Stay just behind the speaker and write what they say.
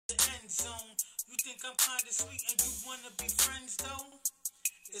zone. You think I'm kinda sweet and you wanna be friends though?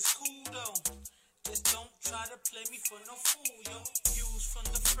 It's cool though. Just don't try to play me for no fool, yo. Views from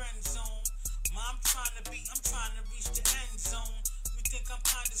the friend zone. I'm trying to reach the end zone. You think I'm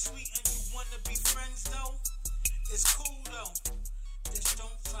kinda sweet and you wanna be friends though? It's cool though. Just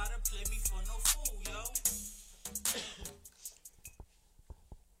don't try to play me for no fool, yo.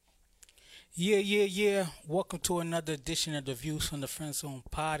 Yeah. Welcome to another edition of the Views from the Friend Zone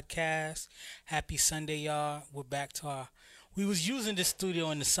podcast. Happy Sunday, y'all. We're back to we was using this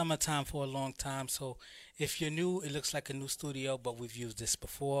studio in the summertime for a long time, so if you're new, it looks like a new studio, but we've used this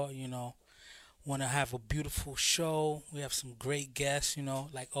before, Want to have a beautiful show. We have some great guests,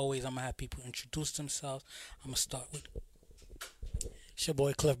 Like always, I'm going to have people introduce themselves. I'm going to start with... It's your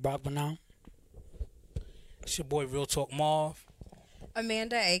boy Cliff Brockman now. It's your boy Real Talk Marv.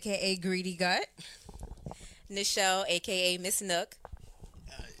 Amanda, a.k.a. Greedy Gut. Nichelle, a.k.a. Miss Nook.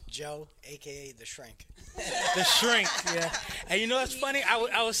 Joe, a.k.a. The Shrink. The Shrink, yeah. And what's funny?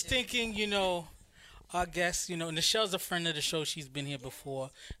 I was thinking, our guest, Nichelle's a friend of the show. She's been here before.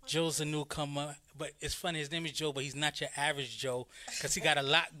 Joe's a newcomer. But it's funny, his name is Joe, but he's not your average Joe because he got a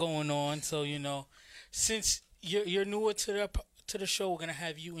lot going on. So, since you're newer to the show, we're going to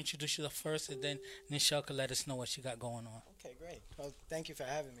have you introduce yourself first, and then Nichelle can let us know what she got going on. Okay, great. Well, thank you for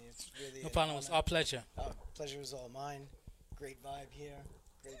having me. It's really no problem. It's our pleasure. Pleasure was all mine. Great vibe here.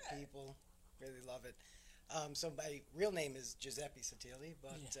 Great people. Really love it. So my real name is Giuseppe Satilli,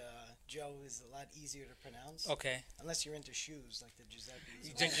 but Joe is a lot easier to pronounce. Okay. Unless you're into shoes, like the Giuseppe's.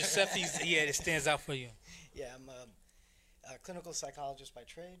 Giuseppe's, it stands out for you. Yeah, I'm a clinical psychologist by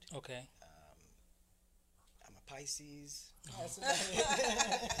trade. Okay. I'm a Pisces.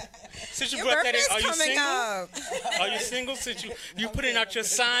 Since you brought that in, are you single? Are you single? Since you putting out your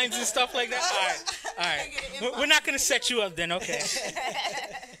signs and stuff like that? All right. We're not going to set you up then, okay.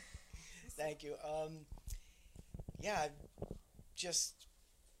 Thank you. I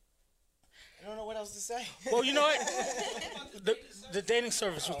don't know what else to say. Well, you know what? The dating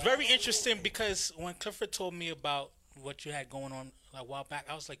service was very interesting because when Clifford told me about what you had going on a while back,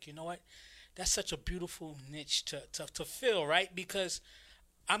 I was like, you know what? That's such a beautiful niche to fill, right? Because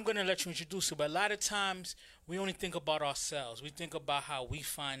I'm going to let you introduce it, but a lot of times we only think about ourselves. We think about how we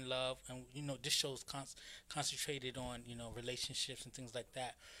find love, and, this show's concentrated on, relationships and things like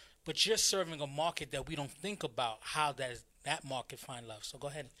that. But you're serving a market that we don't think about how that market find love. So go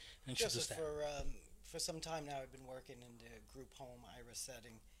ahead and introduce that. For some time now, I've been working in the group home IRA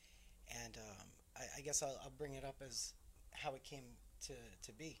setting, and I guess I'll bring it up as how it came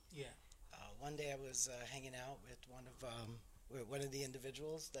to be. Yeah. One day I was hanging out with one of the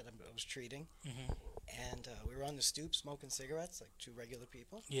individuals that I was treating, and we were on the stoop smoking cigarettes like two regular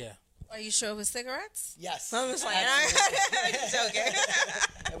people. Yeah. Are you sure it was cigarettes? Yes. I was like, joking.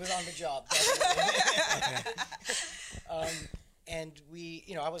 It was on the job. And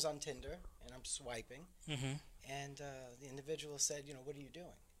I was on Tinder and I'm swiping, and the individual said, "What are you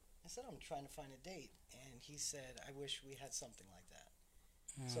doing?" I said, "I'm trying to find a date," and he said, "I wish we had something like that."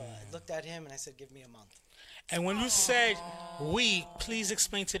 So I looked at him and I said, "Give me a month." And when you said we, please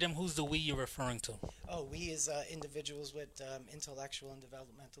explain to them who's the we you're referring to. Oh, we is individuals with intellectual and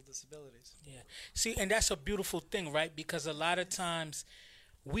developmental disabilities. Yeah. See, and that's a beautiful thing, right? Because a lot of times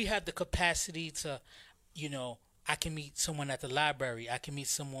we have the capacity to, I can meet someone at the library. I can meet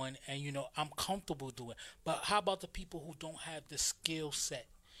someone and, I'm comfortable doing it. But how about the people who don't have the skill set,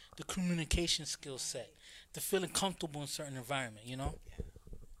 the communication skill set, the feeling comfortable in certain environment, Yeah.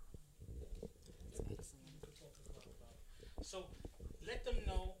 So let them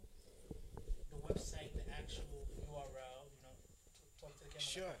know the website, the actual URL, talk to the camera.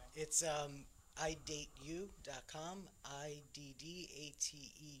 Sure. It's idateyou.com, IDDATEU.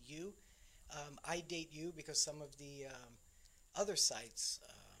 I date you because some of the other sites,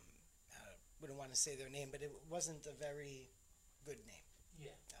 wouldn't want to say their name, but it wasn't a very good name.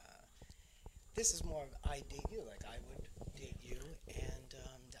 Yeah. This is more of I date you, like I would date you, and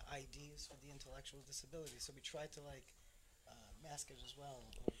the ID is for the intellectual disability. So we tried to mask it as well,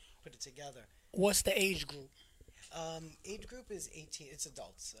 or put it together. What's the age group? Age group is 18. It's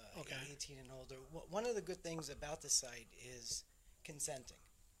adults, Okay. 18 and older. One of the good things about the site is consenting.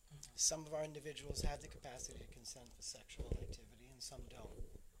 Some of our individuals have the capacity to consent for sexual activity, and some don't.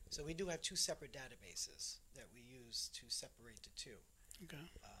 So we do have two separate databases that we use to separate the two. Okay.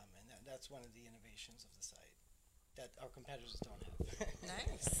 And that's one of the innovations of the site that our competitors don't have.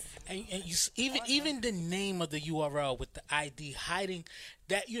 Nice. And even the name of the URL with the ID hiding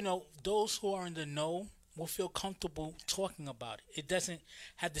that, those who are in the know will feel comfortable talking about it. It doesn't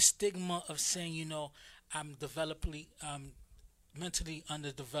have the stigma of saying, I'm mentally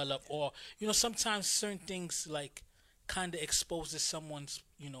underdeveloped, or sometimes certain things like kind of exposes someone's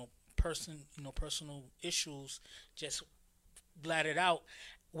personal issues, just blatted out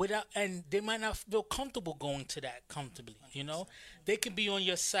without, and they might not feel comfortable going to that comfortably. They can be on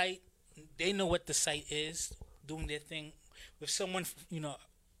your site, they know what the site is, doing their thing with someone,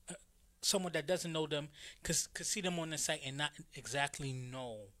 someone that doesn't know them could see them on the site and not exactly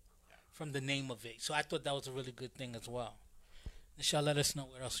know from the name of it. So I thought that was a really good thing as well. Nichelle, let us know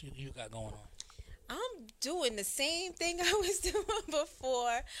what else you got going on. I'm doing the same thing I was doing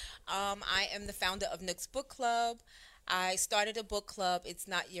before. I am the founder of Nook's Book Club. I started a book club. It's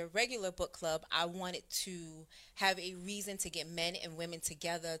not your regular book club. I wanted to have a reason to get men and women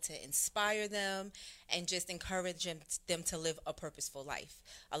together, to inspire them and just encourage them to live a purposeful life.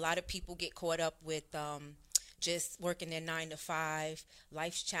 A lot of people get caught up with just working their 9 to 5,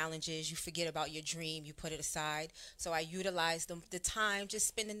 life's challenges. You forget about your dream. You put it aside. So I utilize the time just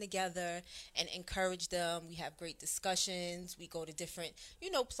spending together and encourage them. We have great discussions. We go to different,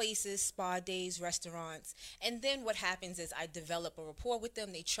 places, spa days, restaurants. And then what happens is I develop a rapport with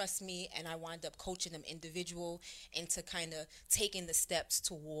them. They trust me, and I wind up coaching them individual into kind of taking the steps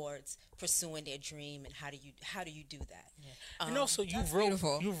towards pursuing their dream. And how do you do that? Yeah. And also you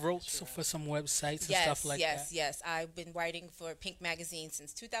wrote for some websites and stuff like that. Yes, I've been writing for Pink Magazine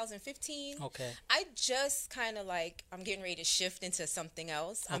since 2015. Okay. I just kind of I'm getting ready to shift into something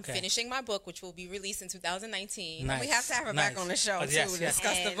else. I'm finishing my book, which will be released in 2019. Nice. We have to have her back on the show, too, to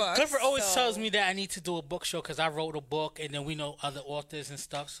discuss the book. Clifford always tells me that I need to do a book show because I wrote a book, and then we know other authors and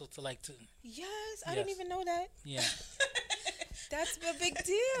stuff. So Yes, I didn't even know that. Yeah. That's a big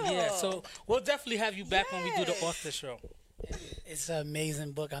deal. Yeah, so we'll definitely have you back when we do the author show. It's an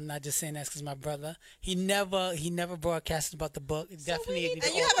amazing book. I'm not just saying that because my brother, he never broadcasted about the book. Definitely. And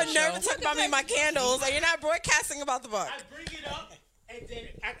you have a nerve to talk about me and my candles, and you're not broadcasting about the book. I bring it up, and then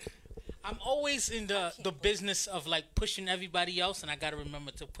I'm always in the business of pushing everybody else, and I got to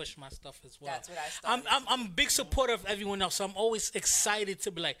remember to push my stuff as well. That's what I started. I'm a big supporter of everyone else, so I'm always excited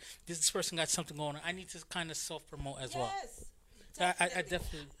to be like, this person got something going on. I need to kind of self-promote as well. I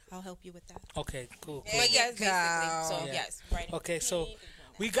definitely. I'll help you with that. Okay, cool. But yes, basically. So Yeah. yes, right. Okay, so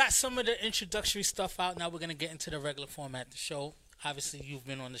we got some of the introductory stuff out. Now we're gonna get into the regular format of the show. Obviously, you've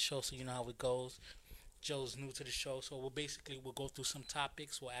been on the show, so you know how it goes. Joe's new to the show, so we'll go through some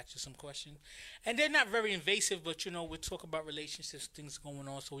topics. We'll ask you some questions, and they're not very invasive, but we'll talk about relationships, things going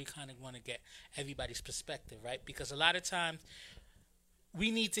on. So we kind of want to get everybody's perspective, right? Because a lot of times we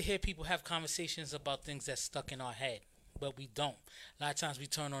need to hear people have conversations about things that's stuck in our head. But we don't. A lot of times we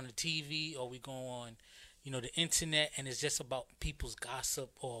turn on the TV or we go on, the internet, and it's just about people's gossip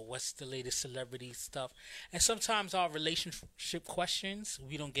or what's the latest celebrity stuff. And sometimes our relationship questions,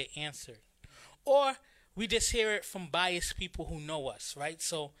 we don't get answered. Or we just hear it from biased people who know us, right?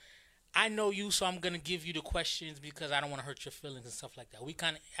 So I know you, so I'm going to give you the questions because I don't want to hurt your feelings and stuff like that. We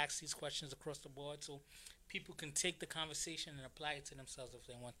kind of ask these questions across the board so people can take the conversation and apply it to themselves if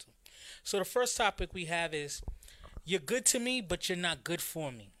they want to. So the first topic we have is, you're good to me, but you're not good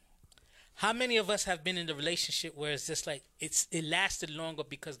for me. How many of us have been in a relationship where it's just it lasted longer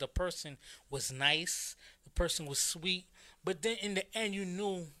because the person was nice, the person was sweet, but then in the end you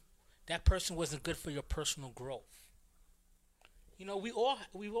knew that person wasn't good for your personal growth? We've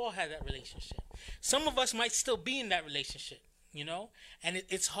all had that relationship. Some of us might still be in that relationship, and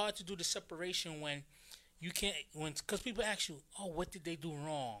it's hard to do the separation when you can't, because people ask you, oh, what did they do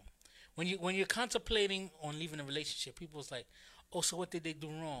wrong? When you're contemplating on leaving a relationship, people's like, oh, so what did they do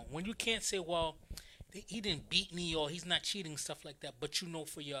wrong? When you can't say, well, he didn't beat me or he's not cheating, stuff like that, but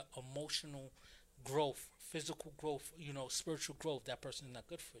for your emotional growth, physical growth, spiritual growth, that person is not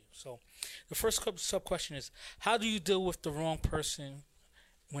good for you. So the first sub-question is, how do you deal with the wrong person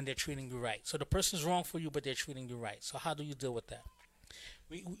when they're treating you right? So the person's wrong for you, but they're treating you right. So how do you deal with that?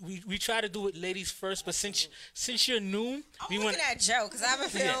 We try to do it ladies first, but since you're new, I'm looking at Joe because I have a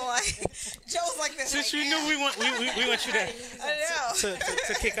feeling like Joe's like this. Since you're new, we want you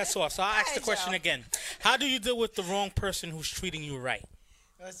to kick us off. So I'll ask the question again. How do you deal with the wrong person who's treating you right?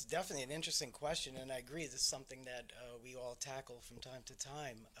 Well, that's definitely an interesting question, and I agree. This is something that we all tackle from time to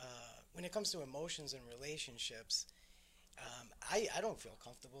time. When it comes to emotions and relationships, I don't feel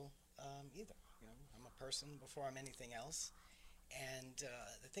comfortable either. I'm a person before I'm anything else. And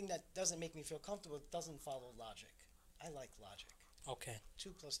the thing that doesn't make me feel comfortable doesn't follow logic. I like logic. Okay.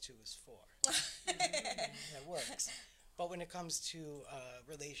 2 + 2 is 4. That works. But when it comes to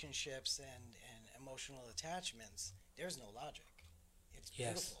relationships and emotional attachments, there's no logic. It's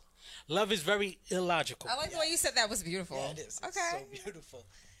beautiful. Love is very illogical. I like the way you said that was beautiful. Yeah, it is. It's Okay. so beautiful.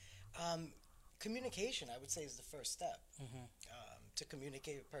 communication, I would say, is the first step. To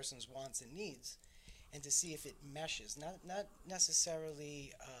communicate a person's wants and needs, and to see if it meshes. Not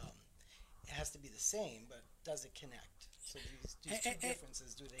necessarily it has to be the same, but does it connect? So these two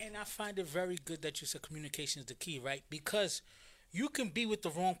differences, do they? And I find it very good that you said communication is the key, right? Because you can be with the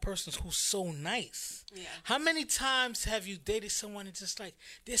wrong person who's so nice. Yeah. How many times have you dated someone and just like,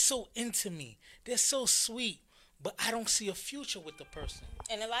 they're so into me, they're so sweet, but I don't see a future with the person.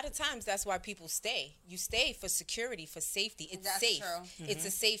 And a lot of times that's why people stay. You stay for security, for safety. It's That's safe. true. It's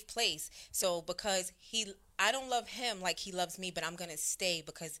a safe place. So because I don't love him like he loves me, but I'm gonna stay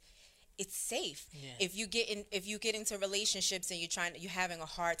because it's safe. Yeah. If you get into relationships and you're having a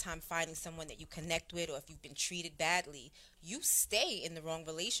hard time finding someone that you connect with, or if you've been treated badly, you stay in the wrong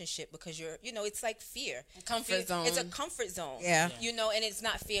relationship because it's like fear. Comfort zone. It's a comfort zone. Yeah. And it's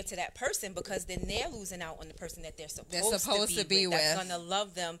not fair to that person because then they're losing out on the person that they're supposed to be with. That's gonna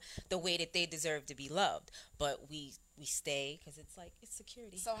love them the way that they deserve to be loved. But we stay because it's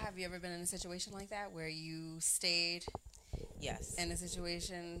security. So have you ever been in a situation like that where you stayed Yes. in a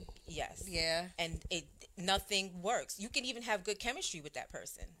situation? Yes. Yeah. And nothing works. You can even have good chemistry with that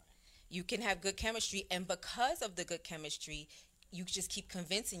person. You can have good chemistry, and because of the good chemistry, you just keep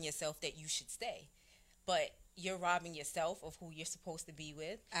convincing yourself that you should stay. But you're robbing yourself of who you're supposed to be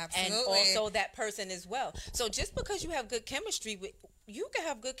with. Absolutely. And also that person as well. So just because you have good chemistry you can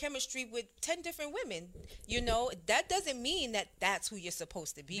have good chemistry with 10 different women. That doesn't mean that that's who you're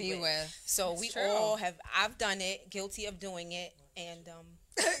supposed to be with. So It's we true. all have, I've done it, guilty of doing it. And,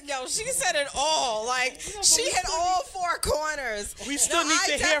 Yo, she said it all. Like, she hit all four corners. We still need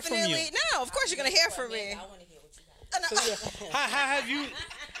to hear from you. No, of course you're going to hear from me. I want to hear what you have. So, yeah, how have you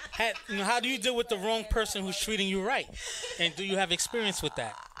how do you deal with the wrong person who's treating you right? And do you have experience with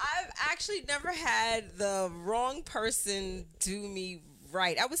that? I've actually never had the wrong person do me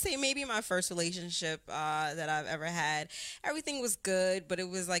right. I would say maybe my first relationship that I've ever had, everything was good, but it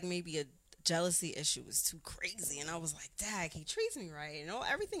was like maybe a jealousy issue was too crazy. And I was like, Dag, he treats me right.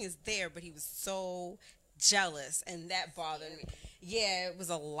 Everything is there, but he was so jealous, and that bothered me. Yeah, it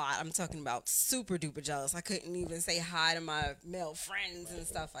was a lot. I'm talking about super duper jealous. I couldn't even say hi to my male friends and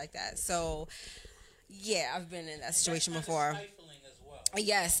stuff like that. So, yeah, I've been in that situation before. Stifling as well.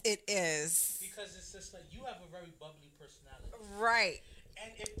 Yes, it is. Because it's just like you have a very bubbly personality. Right.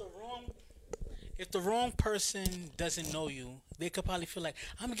 And if the wrong person doesn't know you, they could probably feel like,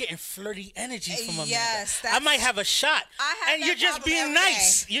 I'm getting flirty energy from a Yes, man. I might have a shot. I have and that you're just problem being every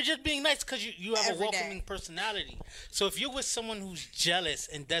nice. You're just being nice because you have Every a welcoming day. personality. So if you're with someone who's jealous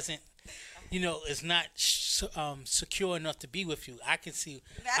and doesn't, is not secure enough to be with you, I can see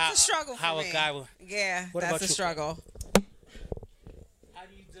That's a struggle for how me. a guy will. Yeah, What that's about a you? struggle. How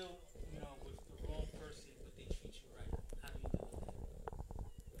do you deal, with the wrong person, but they treat you right? How do you deal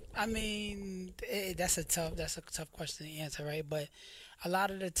with that? I mean, that's a tough question to answer, right? But a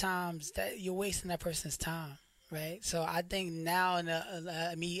lot of the times that you're wasting that person's time, right? So I think now,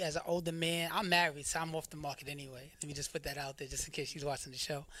 me as an older man, I'm married, so I'm off the market anyway. Let me just put that out there, just in case she's watching the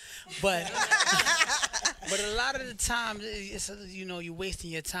show. But but a lot of the time, it's you're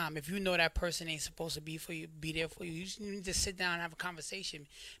wasting your time. If you know that person ain't supposed to be there for you, you just need to sit down and have a conversation.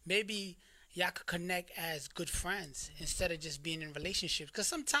 Maybe y'all could connect as good friends instead of just being in relationships. Because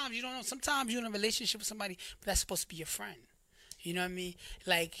sometimes you don't know. Sometimes you're in a relationship with somebody, but that's supposed to be your friend. You know what I mean?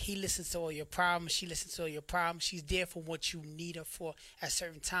 Like, he listens to all your problems. She listens to all your problems. She's there for what you need her for at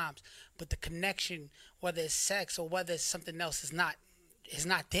certain times. But the connection, whether it's sex or whether it's something else, is not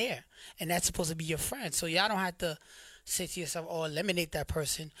there. And that's supposed to be your friend. So y'all don't have to say to yourself, oh, eliminate that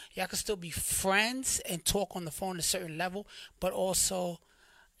person. Y'all can still be friends and talk on the phone at a certain level, but also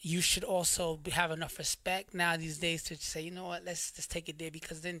you should also have enough respect now these days to say, you know what, let's just take it there,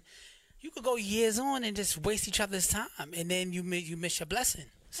 because then you could go years on and just waste each other's time, and then you miss your blessing.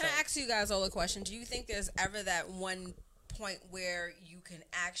 Can I ask you guys all a question? Do you think there's ever that one point where you can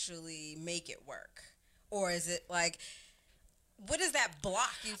actually make it work? Or is it like, what is that block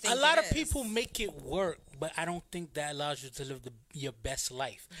you think A lot it of is? people make it work, but I don't think that allows you to live your best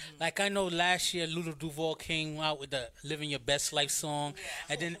life. Like, I know last year Lulu Duval came out with the Living Your Best Life song,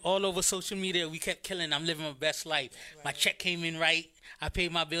 and then all over social media we kept killing, I'm living my best life. My check came in right, I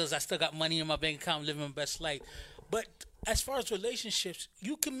paid my bills, I still got money in my bank account, I'm living my best life. But as far as relationships,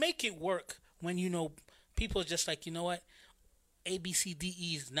 you can make it work when people are just like, you know what, A, B, C, D,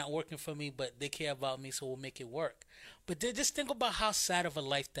 E is not working for me, but they care about me, so we'll make it work. But just think about how sad of a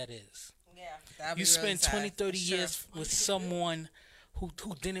life that is. Yeah, that'd be You really spend sad. 20, 30 Sure. years with someone who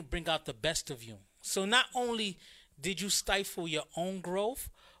didn't bring out the best of you. So not only did you stifle your own growth,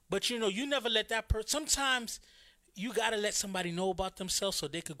 but you never let that person. Sometimes you got to let somebody know about themselves so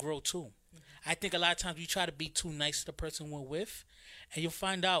they could grow too. I think a lot of times we try to be too nice to the person we're with, and you'll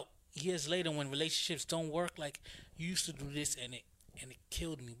find out years later when relationships don't work. Like, you used to do this, and it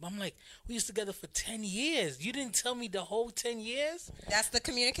killed me. But I'm like, we was together for 10 years. You didn't tell me the whole 10 years? That's the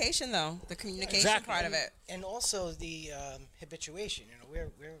communication, though. The communication Exactly. part of it. And also the habituation. You know,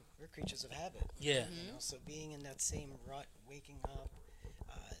 we're creatures of habit. Yeah. You know, so being in that same rut, waking up,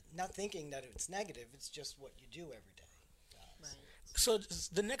 not thinking that it's negative. It's just what you do every day. So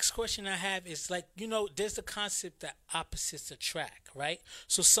the next question I have is, like, you know, there's the concept that opposites attract, right?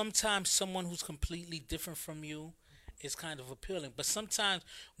 So sometimes someone who's completely different from you is kind of appealing. But sometimes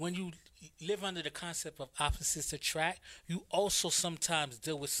when you live under the concept of opposites attract, you also sometimes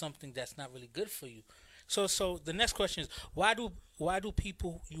deal with something that's not really good for you. So the next question is, why do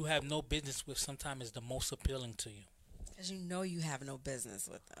people you have no business with sometimes is the most appealing to you? Because you know you have no business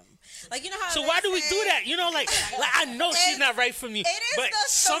with them. Like, you know how So they why do we say- do that? You know, like I know she's not right for me, It is but the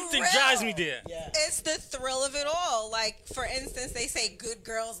something thrill. drives me there. Yeah. It's the thrill of it all. Like, for instance, they say good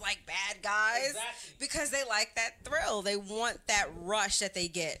girls like bad guys Exactly. because they like that thrill. They want that rush that they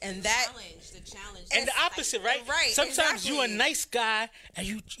get, and that The challenge. And the opposite, right? Right, Sometimes you're a exactly. nice guy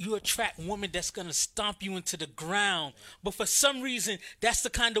and you attract women that's gonna stomp you into the ground. But for some reason, that's the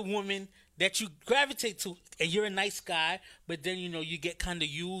kind of woman that you gravitate to. And you're a nice guy, but then, you know, you get kind of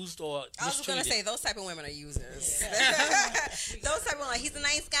used or I was going to mistreated. say those type of women are users. Those type of like, he's a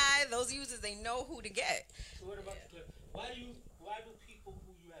nice guy. Those users, they know who to get. So what about the clip? Why do people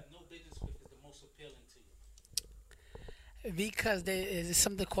who you have no business with is the most appealing to you? Because there is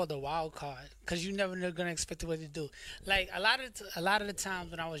something called a wild card. Because you never know gonna expect what to do. Like a lot of the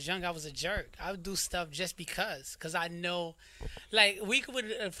times when I was young, I was a jerk. I would do stuff just because I know, like we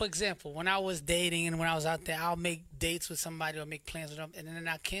could, for example, when I was dating and when I was out there, I'll make dates with somebody or make plans with them, and then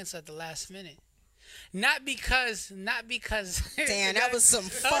I cancel at the last minute. Not because. Damn, that was some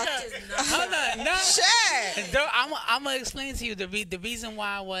fuck. Hold on, no. Shit. I'm gonna explain to you the reason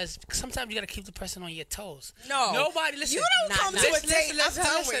why was sometimes you gotta keep the person on your toes. No. Nobody listen. You don't come to a listen, date. listen, I'm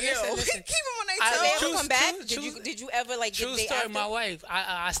done listen, with you. listen. Keep them on I- their Did they toes. ever Choose- come back? choose- Did you ever like get True they story. after? My wife,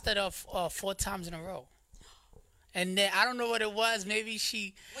 I stood up 4 times in a row, and then I don't know what it was. Maybe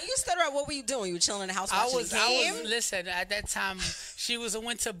she. When you stood up, what were you doing? You were chilling in the house I watching was. the game? Listen. At that time, she was a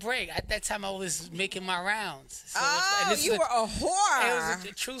winter break. At that time, I was making my rounds. So Oh, and this you is were a whore. It was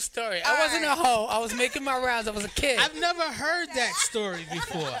a true story. I wasn't a hoe. I was making my rounds. I was a kid. I've never heard that story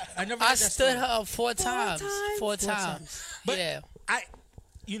before. I never. I heard that stood story. her up 4 times. 4 times. But Yeah.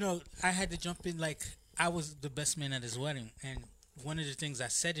 I had to jump in. Like, I was the best man at his wedding, and one of the things I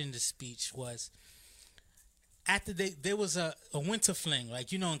said in the speech was, after there was a winter fling.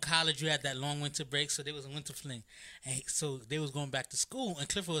 Like, you know, in college you had that long winter break, so there was a winter fling, and so they was going back to school. And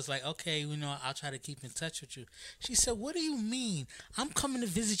Clifford was like, "Okay, you know, I'll try to keep in touch with you." She said, "What do you mean? I'm coming to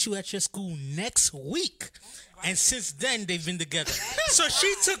visit you at your school next week." And since then they've been together. So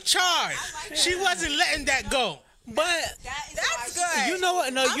she took charge. She wasn't letting that go. But That's good. you know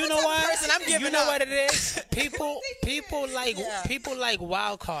what? No, I'm you the know type of what? person, I'm You giving know up. what it is? People like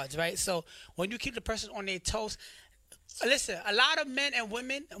wild cards, right? So when you keep the person on their toes, listen. A lot of men and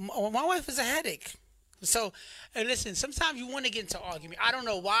women. My wife is a headache. So, listen. Sometimes you want to get into an argument. I don't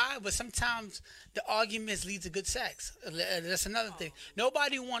know why, but sometimes the arguments lead to good sex. That's another thing.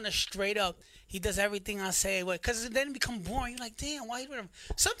 Nobody want to straight up. He does everything I say, because then it become boring. You're like, damn, why you doing?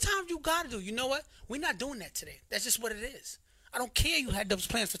 Sometimes you gotta do. You know what? We're not doing that today. That's just what it is. I don't care you had those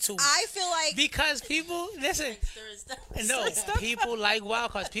plans for 2 weeks. I feel like Because people, listen, no, people like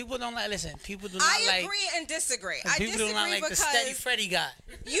wild cards. People don't like, listen, people do not I like, agree and disagree. I people disagree do not like the because steady Freddy guy.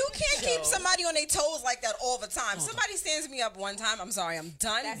 you can't keep somebody on their toes like that all the time. Somebody stands me up one time. I'm sorry, I'm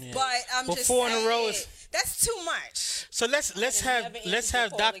done. But I'm But just 4 in a saying, row is- that's too much. So let's have never answer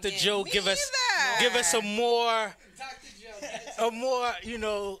Dr. the call again. Joe Me give us either. a more you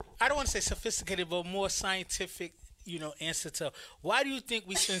know, I don't want to say sophisticated, but more scientific, you know, answer to why do you think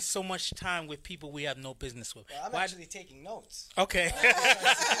we spend so much time with people we have no business with? Well, I'm Why- actually taking notes. okay.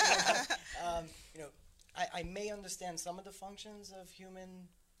 You know, I may understand some of the functions of human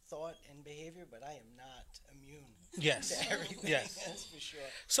thought and behavior, but I am not immune Yes. to everything. Yes. That's for sure.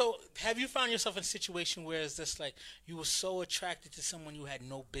 So, have you found yourself in a situation where it's just like you were so attracted to someone you had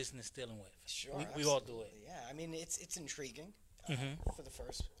no business dealing with? Sure. We all do it. absolutely, Yeah, I mean, it's intriguing for the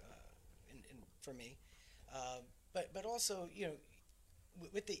first, for me, but also, you know,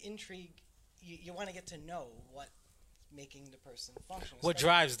 with the intrigue, you want to get to know what making the person function. What especially-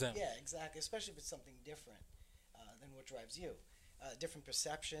 drives them? Yeah, exactly. Especially if it's something different than what drives you. Different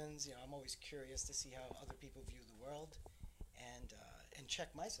perceptions. You know, I'm always curious to see how other people view the world, and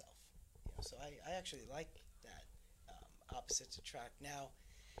check myself. You know, so I actually like that opposites attract. Now,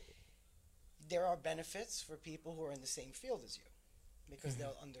 there are benefits for people who are in the same field as you, because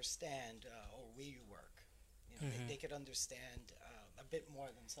they'll understand or where you work. You know, they could understand a bit more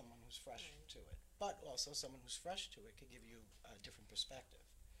than someone who's fresh to it. But also, someone who's fresh to it could give you a different perspective.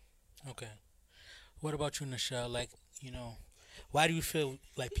 Okay. What about you, Nichelle? Like, you know, why do you feel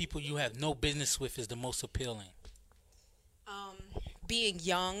like people you have no business with is the most appealing? Being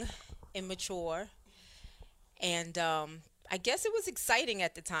young, immature, and I guess it was exciting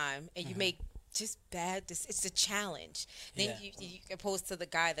at the time. And you make just bad. It's a challenge. Then you opposed to the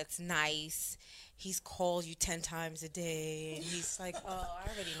guy that's nice. He's called you 10 times a day, and he's like, "Oh, I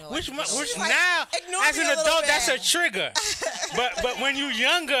already know." Which like, now, ignore as me an a little adult, bit. that's a trigger. but when you're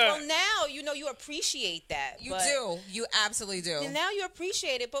younger, Well, now you appreciate that. You but- do. You absolutely do. And now you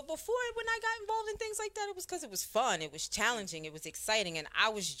appreciate it. But before, when I got involved in things like that, it was because it was fun. It was challenging. It was exciting. And I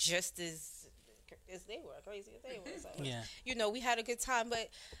was just as they were, crazy as they were. So, Yeah. you know, we had a good time. But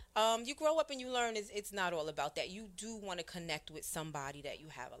you grow up and you learn it's not all about that. You do want to connect with somebody that you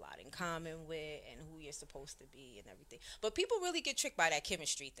have a lot in common with and who you're supposed to be and everything. But people really get tricked by that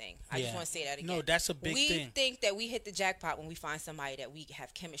chemistry thing. I just want to say that again. No, that's a big we thing. think that we hit the jackpot when we find somebody that we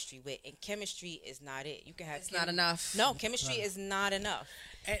have chemistry with. And chemistry is not it. You can have It's not enough. No, chemistry is not enough.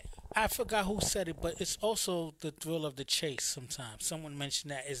 And I forgot who said it, but it's also the thrill of the chase sometimes. Someone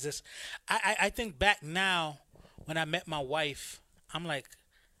mentioned that. Is this I think back now when I met my wife, I'm like,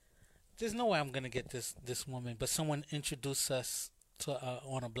 there's no way I'm gonna get this woman, but someone introduced us to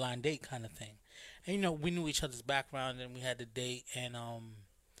on a blind date kind of thing. And you know, we knew each other's background and we had the date, and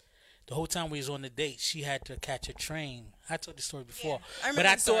the whole time we was on the date, she had to catch a train. I told the story before. I remember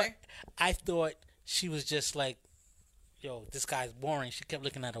but the story. I thought she was just like, yo, this guy's boring. She kept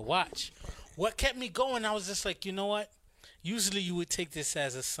looking at her watch. What kept me going, I was just like, you know what? Usually you would take this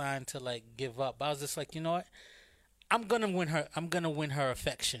as a sign to like give up. But I was just like, you know what? I'm gonna win her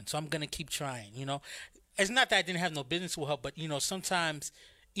affection. So I'm gonna keep trying, you know? It's not that I didn't have no business with her, but you know, sometimes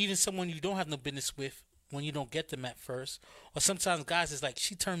even someone you don't have no business with, when you don't get them at first, or sometimes guys is like,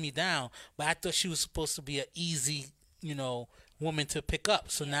 she turned me down, but I thought she was supposed to be an easy, you know, woman to pick up.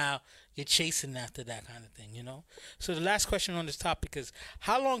 So now you're chasing after that kind of thing, you know? So the last question on this topic is,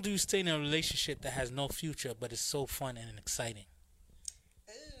 how long do you stay in a relationship that has no future but is so fun and exciting?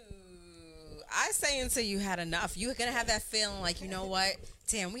 Ooh, I say until you had enough. You're going to have that feeling like, you know what?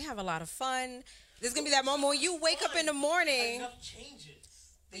 Damn, we have a lot of fun. There's going to be that moment when you wake up in the morning. changes.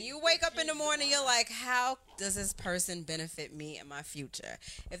 When you wake up in the morning, you're like, how does this person benefit me and my future?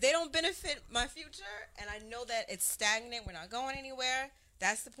 If they don't benefit my future and I know that it's stagnant, we're not going anywhere,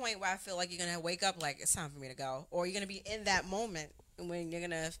 that's the point where I feel like you're going to wake up like, it's time for me to go. Or you're going to be in that moment when you're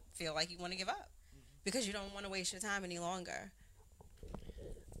going to feel like you want to give up because you don't want to waste your time any longer.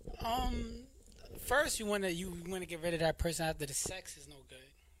 First you want to get rid of that person after the sex is no good.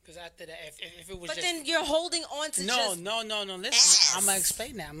 Because after that, if it was But just... then you're holding on to No. Listen, ass. I'm gonna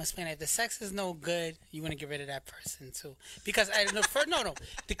explain that. If the sex is no good, you want to get rid of that person too. Because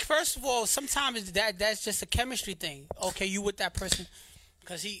first of all, sometimes that's just a chemistry thing. Okay, you with that person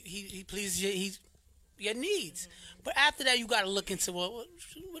because he pleases your needs. But after that, you got to look into what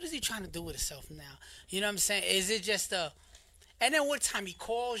is he trying to do with himself now? You know what I'm saying? Is it just a... And then what time he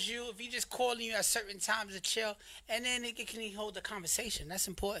calls you, if he just calling you at certain times to chill, and then can he hold the conversation? That's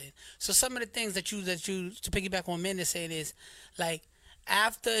important. So some of the things that you to piggyback on men saying is like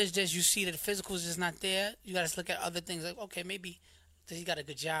after it's just you see that the physical is just not there, you gotta look at other things like, okay, maybe does he got a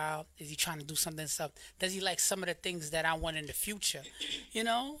good job? Is he trying to do something stuff? Does he like some of the things that I want in the future? You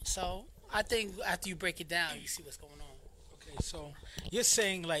know? So I think after you break it down, you see what's going on. Okay, so you're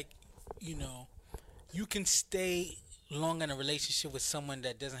saying like, you know, you can stay long in a relationship with someone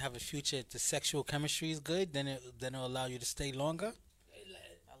that doesn't have a future if the sexual chemistry is good, then it'll allow you to stay longer?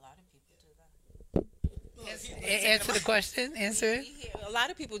 A lot of people do that. Answer the question. Answer it. A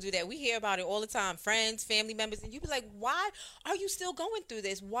lot of people do that. We hear about it all the time. Friends, family members, and you be like, "Why are you still going through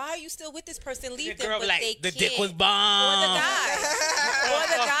this? Why are you still with this person? Leave The them." girl But like, they the can't. dick was bomb. Or the guy. Or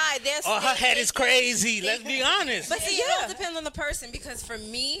the guy. Or her head is crazy. Let's be honest. But see, it all depends on the person because for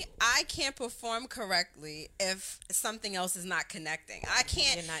me, I can't perform correctly if something else is not connecting. I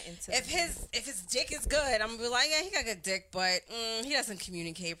can't. You're not into if his dick is good, I'm gonna be like, yeah, he got good dick, but he doesn't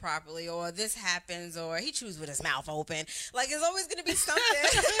communicate properly, or this happens, or he chews with his mouth open. Like, it's always gonna be something.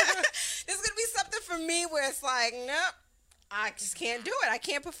 There's gonna be something for me where it's like, nope, I just can't do it. I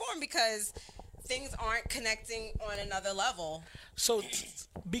can't perform because things aren't connecting on another level. So,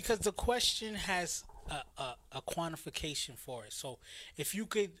 because the question has a quantification for it. So, if you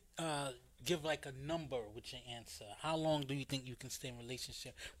could give like a number with your answer. How long do you think you can stay in a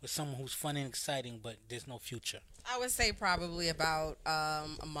relationship with someone who's fun and exciting, but there's no future? I would say probably about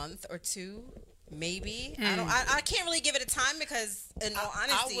a month or two, maybe. I can't really give it a time because, in all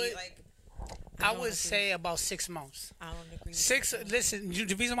honesty, I would say about 6 months. I don't agree. Listen,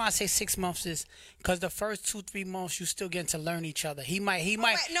 the reason why I say 6 months is because the first 2-3 months you still getting to learn each other. He might.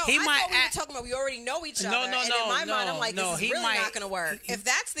 No, I thought we were talking about we already know each other. And in my mind, I'm like, this is really not going to work. If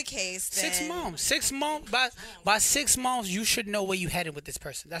that's the case, then 6 months. 6 months. By 6 months, you should know where you headed with this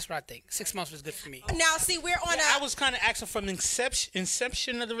person. That's what I think. 6 months was good for me. Now, see, we're on I was kind of asking from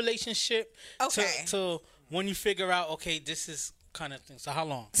inception of the relationship to when you figure out, okay, this is kind of thing. So how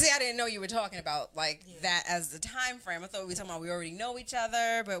long? See, I didn't know you were talking about that as the time frame. I thought we were talking about we already know each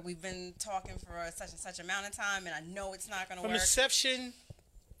other, but we've been talking for such and such amount of time, and I know it's not going to work. From inception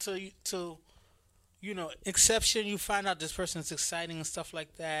to exception, you find out this person's exciting and stuff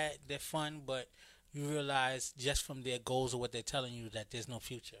like that. They're fun, but you realize just from their goals or what they're telling you that there's no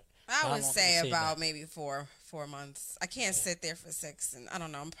future. I would say about maybe 4 months. I can't sit there for 6, and I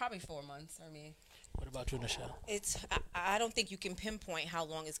don't know. I'm probably 4 months for me. What about you, Nichelle? I don't think you can pinpoint how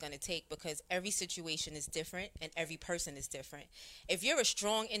long it's going to take because every situation is different and every person is different. If you're a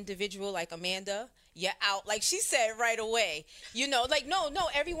strong individual like Amanda, you're out, like she said, right away. No,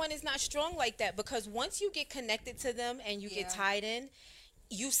 everyone is not strong like that because once you get connected to them and you get tied in,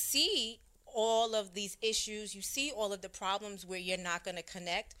 you see all of these issues, you see all of the problems where you're not going to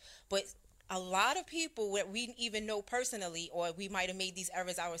connect, but a lot of people that we even know personally, or we might have made these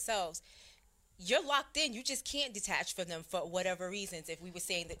errors ourselves, you're locked in. You just can't detach from them for whatever reasons. If we were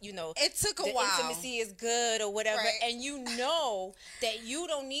saying that, it took a the while. Intimacy is good or whatever, right. And you know that you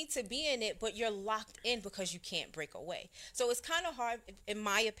don't need to be in it, but you're locked in because you can't break away. So it's kind of hard, in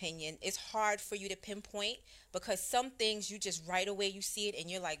my opinion. It's hard for you to pinpoint because some things you just right away you see it and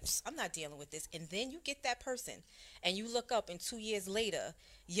you're like, I'm not dealing with this. And then you get that person and you look up and 2 years later,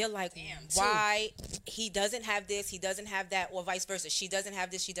 you're like, why he doesn't have this, he doesn't have that, or vice versa. She doesn't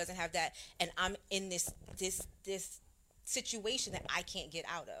have this, she doesn't have that, and I'm in this situation that I can't get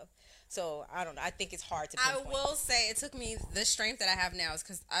out of. So I don't know. I think it's hard to pinpoint. I will say it took me the strength that I have now is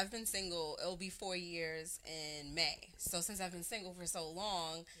because I've been single. It'll be 4 years in May. So since I've been single for so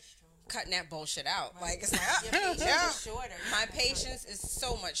long, cutting that bullshit out. Right. Like it's like, shorter. My patience is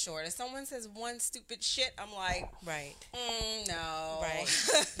so much shorter. If someone says one stupid shit, I'm like, right, no, right.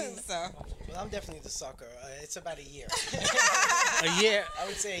 So, well, I'm definitely the sucker. It's about a year. A year. I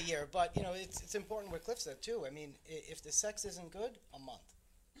would say a year, but it's important what Cliff said too. I mean, if the sex isn't good, a month.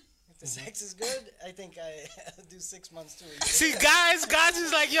 If the sex is good, I think I do 6 months to a year. See, guys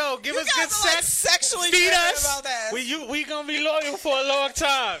is like, yo, give us good sex, sexually feed us. about that. We gonna be loyal for a long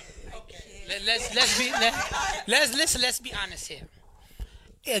time. Let's be honest here.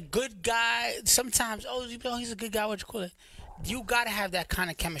 A good guy, sometimes, he's a good guy. What you call it? You gotta have that kind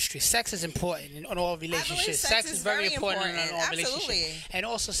of chemistry. Sex is important in all relationships. Sex is very important in all relationships. And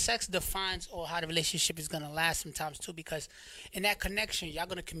also, sex defines how the relationship is gonna last sometimes too. Because in that connection, y'all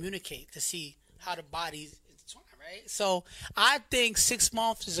gonna communicate to see how the body's twined, right? So I think 6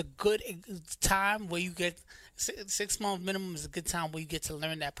 months is a good time where you get. 6 months minimum is a good time where you get to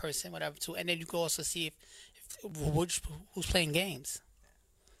learn that person, whatever, too. And then you can also see who's playing games.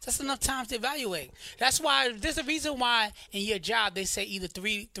 That's enough time to evaluate. That's why there's a reason why in your job they say either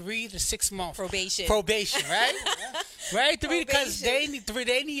 3 to 6 months probation, right? Right, because they need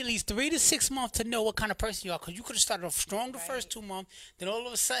at least 3 to 6 months to know what kind of person you are. Because you could have started off strong the first 2 months, then all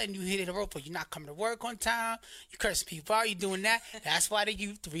of a sudden you hit a rope, or you're not coming to work on time, you cursing people out, you're doing that. That's why they give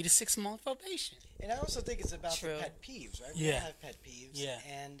you 3 to 6 months probation. And I also think it's about the pet peeves, right? We all have pet peeves. Yeah.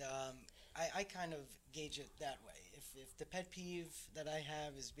 And I kind of gauge it that way. If the pet peeve that I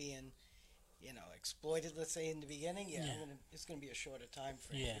have is being, exploited, let's say in the beginning, it's gonna be a shorter time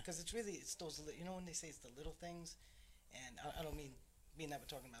frame. Yeah. Because it's those, when they say it's the little things, and I don't mean that we're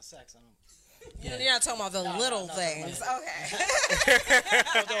talking about sex. I don't. Yeah. You're not talking about the little things. Okay.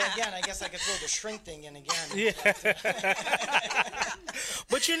 Although again, I guess I could throw the shrink thing in again. Yeah.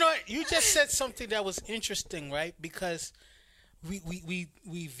 But you just said something that was interesting, right? Because we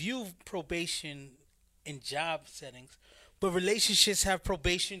view probation in job settings, but relationships have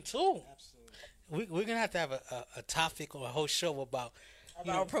probation too. Absolutely. We're gonna have to have a topic or a whole show about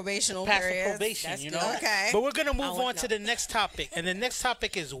probational past periods. Probation. That's okay. But we're gonna move on to the next topic, and the next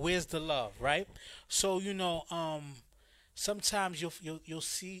topic is where's the love, right? So sometimes you'll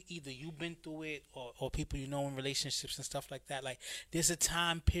see either you've been through it or people in relationships and stuff like that. Like there's a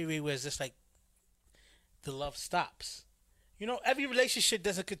time period where it's just like the love stops. every relationship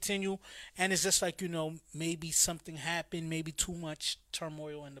doesn't continue, and it's just like, maybe something happened, maybe too much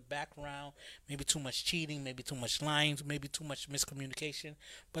turmoil in the background, maybe too much cheating, maybe too much lying, maybe too much miscommunication,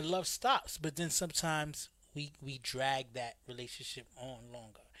 but love stops. But then sometimes we drag that relationship on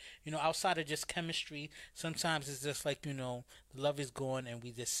longer. Outside of just chemistry, sometimes it's just like, the love is gone and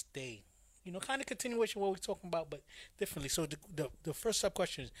we just stay. Kind of continuation of what we're talking about, but differently. So the first sub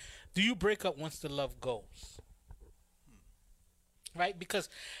question is, do you break up once the love goes? Right? Because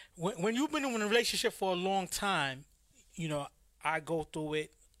when you've been in a relationship for a long time, I go through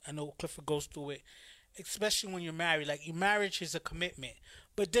it. I know Clifford goes through it, especially when you're married. Like, your marriage is a commitment.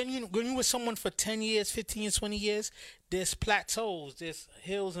 But then when you're with someone for 10 years, 15 years, 20 years, there's plateaus, there's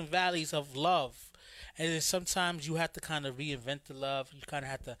hills and valleys of love. And then sometimes you have to kind of reinvent the love. You kind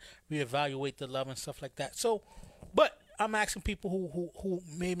of have to reevaluate the love and stuff like that. So, but I'm asking people who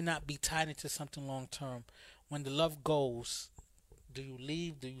maybe not be tied into something long term. When the love goes, do you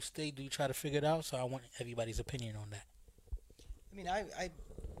leave? Do you stay? Do you try to figure it out? So I want everybody's opinion on that. I mean,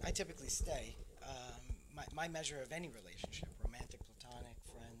 I typically stay. My measure of any relationship, romantic, platonic,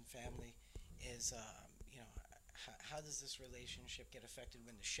 friend, family, is how does this relationship get affected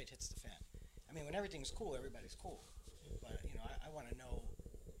when the shit hits the fan? I mean, when everything's cool, everybody's cool. But I want to know,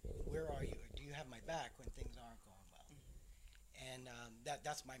 where are you? Do you have my back when things aren't going well? And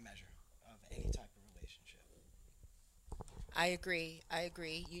that's my measure of any type of relationship. I agree.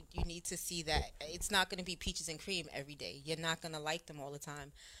 You need to see that it's not going to be peaches and cream every day. You're not going to like them all the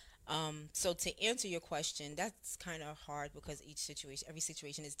time. So to answer your question, that's kind of hard because every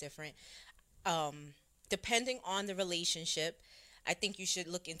situation is different. Depending on the relationship, I think you should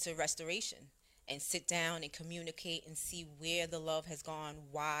look into restoration and sit down and communicate and see where the love has gone,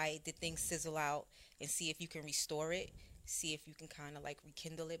 why did things sizzle out, and see if you can restore it, see if you can kind of like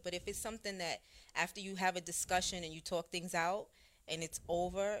rekindle it. But if it's something that after you have a discussion and you talk things out and it's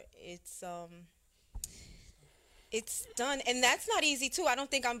over, it's done. And that's not easy too. I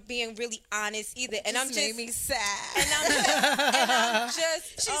don't think I'm being really honest either. And Just made me sad. And I'm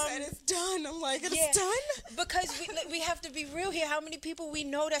just She said it's done. I'm like, it's yeah. done? Because we have to be real here. How many people we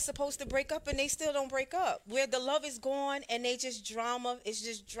know that's supposed to break up and they still don't break up? Where the love is gone and they just drama. It's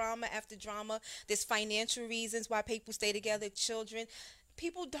just drama after drama. There's financial reasons why people stay together, children.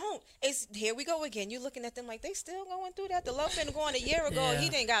 People don't. It's here we go again. You're looking at them like they still going through that. The love been going a year ago. Yeah. He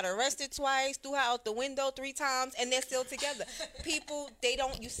done got arrested twice, threw her out the window 3 times, and they're still together. People,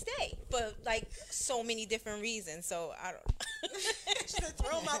 you stay for like so many different reasons. So I don't. Should have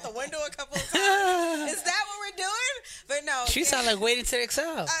thrown him out the window a couple of times. Is that what we're doing? But no. She sound like Waiting to Exhale.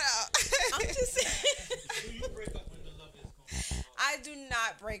 I know. I'm just saying. Do you break up when the love is gone? I do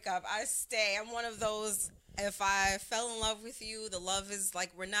not break up. I stay. I'm one of those. If I fell in love with you, the love is like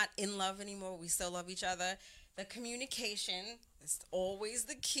we're not in love anymore. We still love each other. The communication is always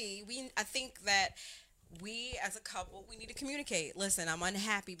the key. I think that we as a couple, we need to communicate. Listen, I'm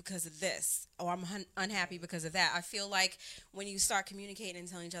unhappy because of this, or I'm unhappy because of that. I feel like when you start communicating and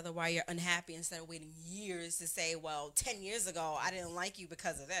telling each other why you're unhappy instead of waiting years to say, well, 10 years ago, I didn't like you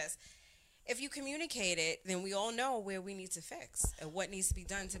because of this. If you communicate it, then we all know where we need to fix and what needs to be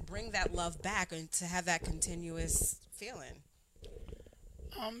done to bring that love back and to have that continuous feeling.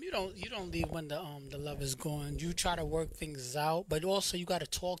 You don't leave when the love is gone. You try to work things out, but also you got to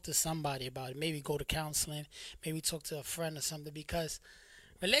talk to somebody about it. Maybe go to counseling, maybe talk to a friend or something, because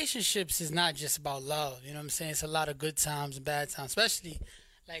relationships is not just about love. You know what I'm saying? It's a lot of good times and bad times, especially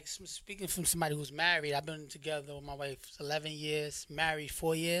like speaking from somebody who's married. I've been together with my wife 11 years, married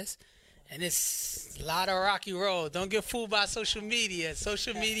 4 years. And it's a lot of rocky road. Don't get fooled by social media.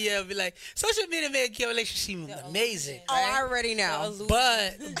 Social media be like, social media make your relationship amazing. Oh, I already know.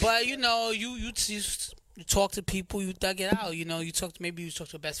 But you talk to people, you thug it out. You talk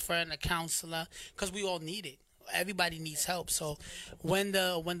to a best friend, a counselor, because we all need it. Everybody needs help. So when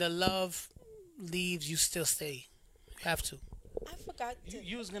the love leaves, you still stay. You have to. I forgot.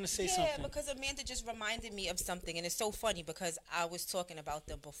 You was going to say yeah, something. Yeah, because Amanda just reminded me of something, and it's so funny because I was talking about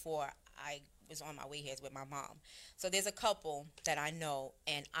them before I was on my way here with my mom. So there's a couple that I know,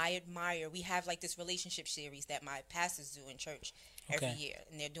 and I admire. We have like this relationship series that my pastors do in church every year,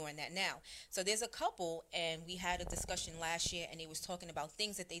 and they're doing that now. So there's a couple, and we had a discussion last year, and they was talking about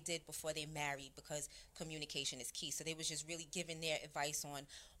things that they did before they married because communication is key. So they was just really giving their advice on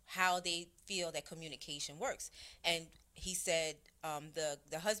how they feel that communication works. And he said,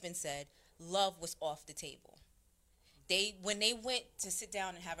 the husband said, love was off the table. When they went to sit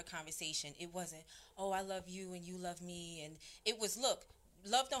down and have a conversation, it wasn't, oh, I love you and you love me. And it was, look,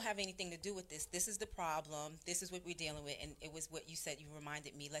 love don't have anything to do with this. This is the problem. This is what we're dealing with. And it was what you said. You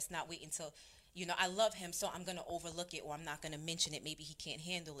reminded me. Let's not wait until You know, I love him, so I'm going to overlook it, or I'm not going to mention it. Maybe he can't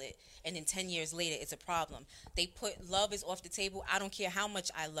handle it. And then 10 years later, it's a problem. They put love is off the table. I don't care how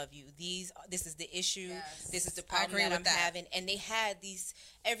much I love you. This is the issue. Yes. This is the I problem agree that with I'm that. having. And they had these,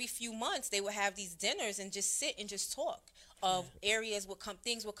 every few months, they would have these dinners and just sit and just talk of areas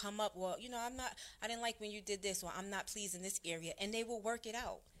things would come up. Well, you know, I didn't like when you did this, or I'm not pleased in this area. And they will work it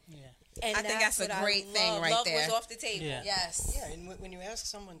out. Yeah. And I think that's a what I great thing love. right love there. was off the table. Yeah. Yes. Yeah, and when you ask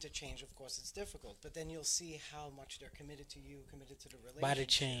someone to change, of course, it's difficult. But then you'll see how much they're committed to you, committed to the relationship. By the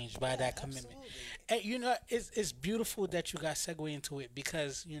change, by that commitment. Absolutely. And you know, it's beautiful that you guys segue into it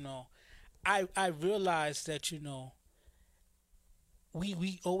because, you know, I realize that, you know,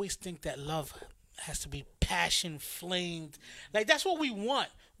 we always think that love has to be passion flamed. Like that's what we want,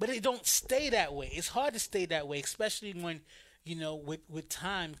 but it don't stay that way. It's hard to stay that way, especially when, you know, with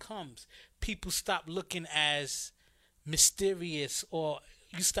time comes. People stop looking as mysterious, or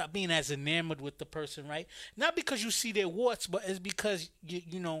you stop being as enamored with the person, right? Not because you see their warts, but it's because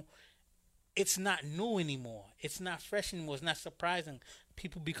you know, it's not new anymore. It's not fresh anymore. It's not surprising.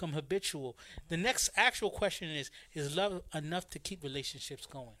 People become habitual. The next actual question is love enough to keep relationships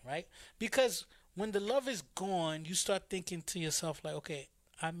going, right? Because when the love is gone, you start thinking to yourself like, okay,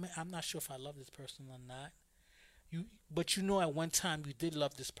 I'm not sure if I love this person or not. But you know at one time you did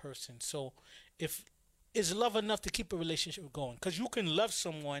love this person. So if is love enough to keep a relationship going? Because you can love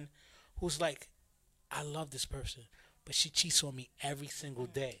someone who's like, I love this person, but she cheats on me every single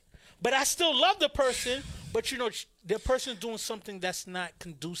day. But I still love the person, but you know, the person doing something that's not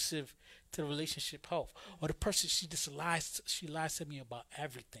conducive to the relationship health. Or the person, she lies to me about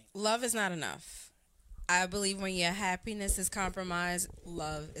everything. Love is not enough. I believe when your happiness is compromised,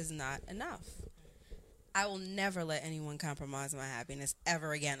 love is not enough. I will never let anyone compromise my happiness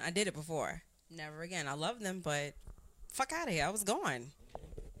ever again. I did it before. Never again. I love them, but fuck out of here. I was gone.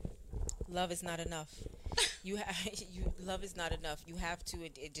 Love is not enough. Love is not enough. You have to.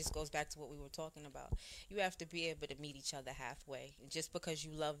 It just goes back to what we were talking about. You have to be able to meet each other halfway. And just because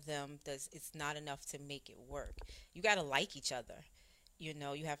you love them, it's not enough to make it work. You got to like each other. You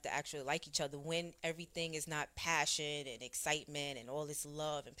know, you have to actually like each other when everything is not passion and excitement and all this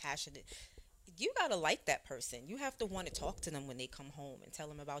love and passion. You got to like that person. You have to want to talk to them when they come home and tell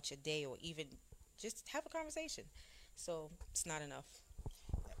them about your day, or even just have a conversation. So it's not enough.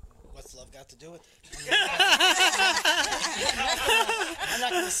 What's love got to do with it? I'm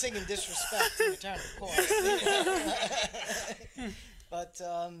not going to sing in disrespect to return, of course. But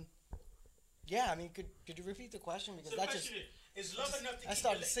yeah, I mean, could you repeat the question? Because that just is love enough to I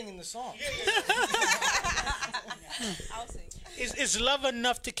started singing the song. I'll sing. Is love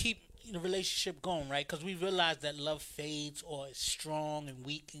enough to keep the relationship going, right? Because we realize that love fades or is strong and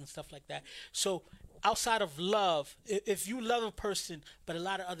weak and stuff like that. So outside of love, if you love a person but a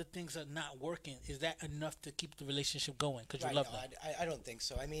lot of other things are not working, is that enough to keep the relationship going because you love them? I don't think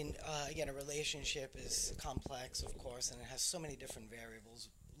so. I mean, again, a relationship is complex, of course, and it has so many different variables.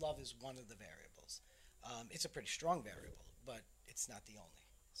 Love is one of the variables. It's a pretty strong variable, but it's not the only.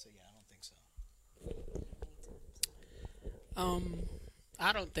 So yeah, I don't think so.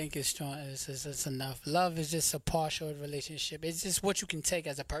 I don't think it's strong. It's enough. Love is just a partial relationship. It's just what you can take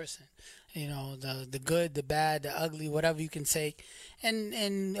as a person. You know, the good, the bad, the ugly, whatever you can take, and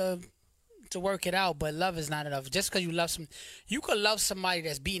to work it out. But love is not enough. Just because you love you could love somebody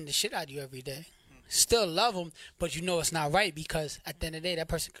that's beating the shit out of you every day. Still love them, but you know it's not right because at the end of the day, that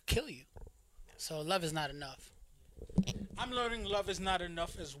person could kill you. So love is not enough. I'm learning love is not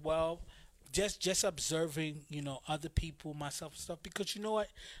enough as well. Just observing, you know, other people, myself and stuff. Because you know what?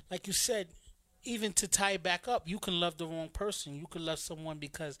 Like you said, even to tie it back up, you can love the wrong person. You can love someone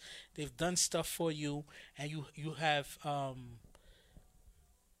because they've done stuff for you and you have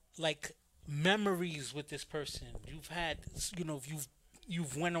like memories with this person. You've had, you know,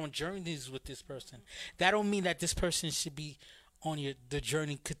 you've went on journeys with this person. That don't mean that this person should be on the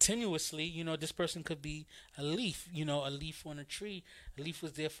journey continuously. You know, this person could be a leaf, you know, a leaf on a tree. A leaf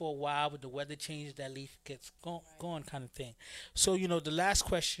was there for a while, but the weather changed, that leaf gets gone kind of thing. So, you know, the last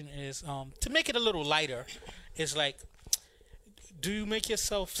question is, to make it a little lighter, is like, do you make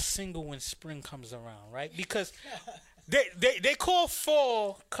yourself single when spring comes around, right? Because they call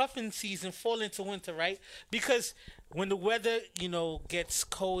fall cuffing season, fall into winter, right? Because when the weather, you know, gets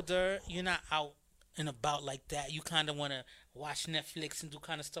colder, you're not out and about like that. You kind of want to watch Netflix and do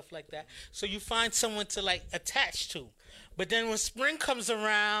kind of stuff like that. So you find someone to like attach to. But then when spring comes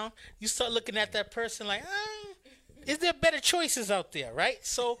around, you start looking at that person like, is there better choices out there, right?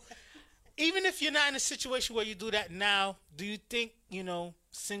 So even if you're not in a situation where you do that now, do you think, you know,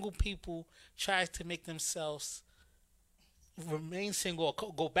 single people try to make themselves remain single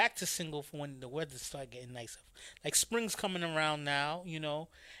or go back to single for when the weather start getting nicer. Like spring's coming around now,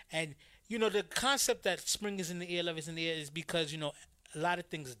 and the concept that spring is in the air, love is in the air, is because a lot of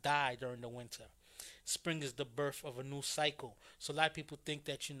things die during the winter. Spring is the birth of a new cycle. So a lot of people think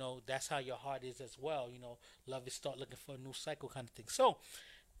that that's how your heart is as well. Love is start looking for a new cycle kind of thing. So,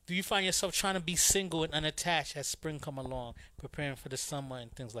 do you find yourself trying to be single and unattached as spring come along, preparing for the summer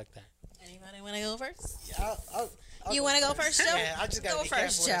and things like that? Anybody want to go first? Yeah, I'll You want to go first, Joe? Yeah, I just gotta Go be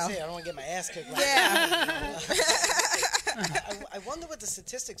first, careful what I Joe. say. I don't want to get my ass kicked. Yeah. I wonder what the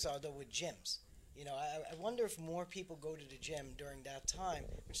statistics are though with gyms. I wonder if more people go to the gym during that time,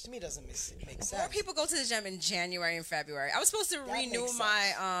 which to me doesn't make sense. More people go to the gym in January and February. I was supposed to renew makes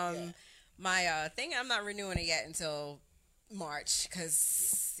my sense. my thing. I'm not renewing it yet until March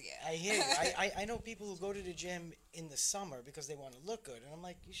because I hear you. I know people who go to the gym in the summer because they want to look good, and I'm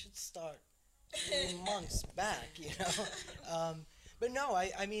like, you should start 3 months back, But no,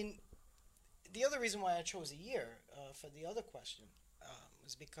 I mean, the other reason why I chose a year for the other question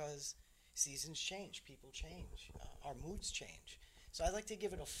was because seasons change, people change, our moods change. So I like to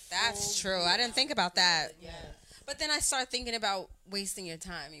give it a full That's true. year. I didn't think about that. Yeah. But then I start thinking about wasting your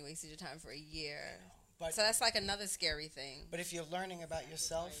time. You wasted your time for a year. But So that's like another scary thing. but if you're learning about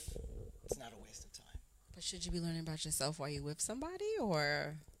yourself, it's not a waste of time. But should you be learning about yourself while you're with somebody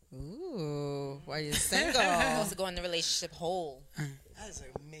or while you're single? Supposed to go in the relationship whole. That is an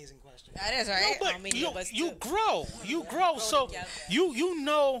amazing question. That is right. But How many you of us you do? grow, So together.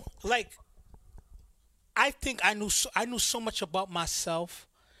 you like. I think I knew so much about myself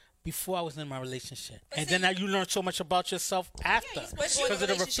before I was in my relationship, and then you learn so much about yourself after But you're in because of the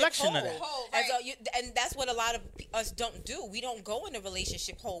relationship reflection of that. whole. And that's what a lot of us don't do. We don't go into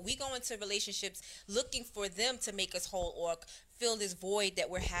relationship whole. We go into relationships looking for them to make us whole or fill this void that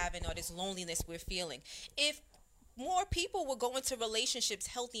we're having or this loneliness we're feeling. If more people would go into relationships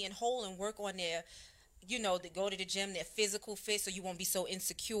healthy and whole and work on their to go to the gym, their physical fit, so you won't be so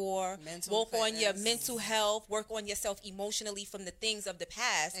insecure. Mental work on your fitness. mental health. Work on yourself emotionally from the things of the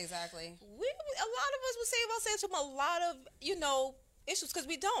past. Exactly. A lot of us would save ourselves from a lot of issues because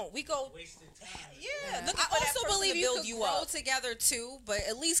we don't. We go yeah. Looking I for that also person believe to you build could you grow up. together too, but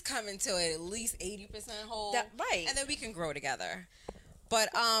at least come into it at least 80% whole. Right. And then we can grow together. But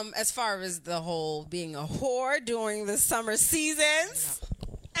as far as the whole being a whore during the summer seasons.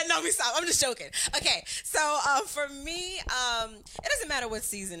 And no, stop. I'm just joking. Okay, so for me, it doesn't matter what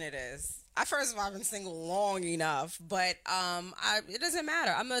season it is. First of all, I've been single long enough, but it doesn't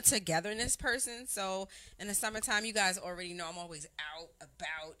matter. I'm a togetherness person, so in the summertime, you guys already know I'm always out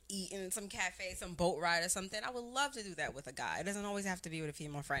about eating in some cafe, some boat ride or something. I would love to do that with a guy. It doesn't always have to be with a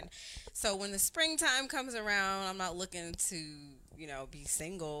female friend. So when the springtime comes around, I'm not looking to be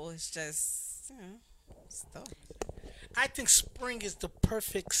single. It's just stuff. I think spring is the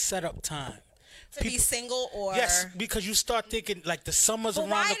perfect setup time. To be single or Yes, because you start thinking like the summer's But around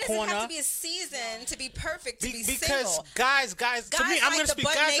why the does corner. it have to be a season to be perfect to be Because single? guys, to me, Guys I'm like gonna the speak.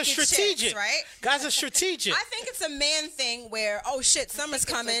 Guys are butt-naked strategic, chicks, right? Guys are strategic. I think it's a man thing where, oh shit, summer's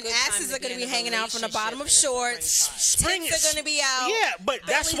it's a coming, good time asses to are going to be be in a hanging out from the relationship bottom of in the shorts, Spring tits are going to be out. Yeah, but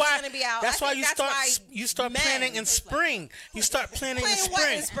that's bellies why. are gonna be out. That's I why think you start men- planning in spring. You start planning in Planning what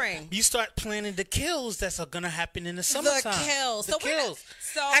spring. in spring? You start planning the kills that's gonna happen in the summertime. kills. The So wait a minute. kills.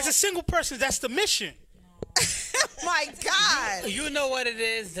 So- As a single person, that's the mission. My God. You know what it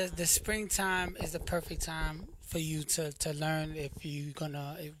is? The springtime is the perfect time for you to learn what you're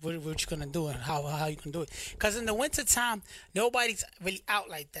gonna do and how you can do it. Because in the wintertime, nobody's really out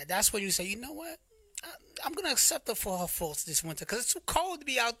like that. That's when you say, you know what? I'm gonna accept her for her faults this winter because it's too cold to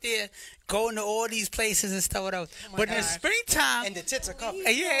be out there going to all these places and stuff. But in the springtime, And the tits are covered.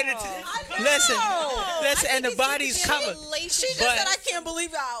 listen, and the body's covered. She just But- said, I can't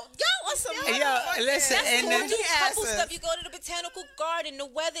believe y'all are some listen, That's and cool. then, You do couple asses. stuff. You go to the botanical garden. The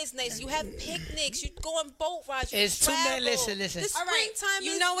weather is nice. You have picnics. You go on boat rides. You It's too many- travel. listen. The All right, springtime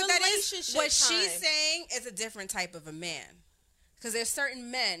you is know what that is? relationship What she's time. saying is a different type of a man. Because there's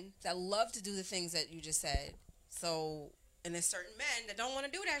certain men that love to do the things that you just said. So, and there's certain men that don't want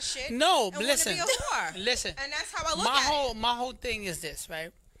to do that shit. No, and but wanna listen, be a whore. listen. And that's how I look at it. My whole thing is this,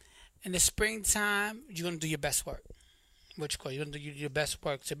 right? In the springtime, you're gonna do your best work. What you call it? You're gonna do your best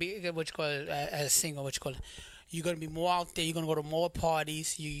work to be what you call it as a single. What you call it? You're gonna be more out there. You're gonna go to more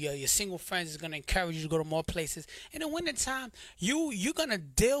parties. Your single friends is gonna encourage you to go to more places. In the wintertime, you're gonna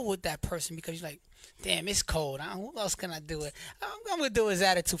deal with that person because you're like, damn, it's cold. Who else can I do it? I'm gonna do his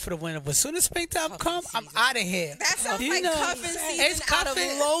attitude for the winter. But as soon as springtime come, I'm out of here. That sounds like cuffing season It's out of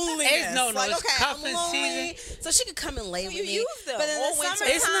cuffing- loneliness. No, like, it's okay, cuffing I'm lonely, season. so she could come and lay with you me. use them But in all the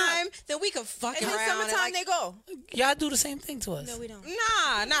winter. summertime, then we could fuck And in around. summertime, and, like, they go. Y'all do the same thing to us. No, we don't.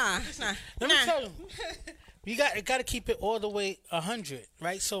 Nah. Let me tell you. You got to keep it all the way 100,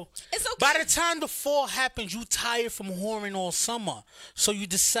 right? So It's okay. by the time the fall happens, you tired from whoring all summer. So you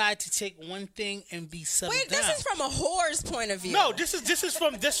decide to take one thing and be settled Wait, down. this is from a whore's point of view. No, this is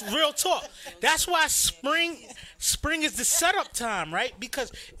from this real talk. That's why spring is the setup time, right?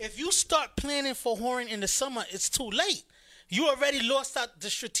 Because if you start planning for whoring in the summer, it's too late. You already lost out the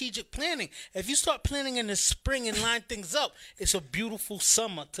strategic planning. If you start planning in the spring and line things up, it's a beautiful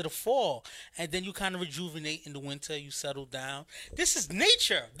summer to the fall. And then you kind of rejuvenate in the winter, you settle down. This is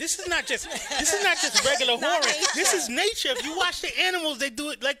nature. This is not just regular whoring. This is nature. If you watch the animals, they do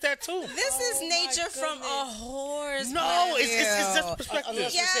it like that too. This is nature from a whore's No, point of it's view. just perspective.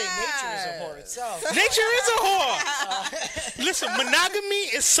 Unless we say nature is a whore itself. Nature is a whore. Listen, monogamy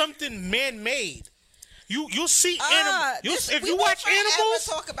is something man-made. You'll see animals. If you watch animals,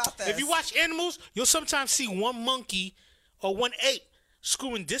 talk about this. if you watch animals, you'll sometimes see one monkey or one ape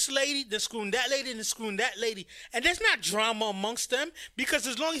screwing this lady, then screwing that lady, and then screwing that lady, and there's not drama amongst them because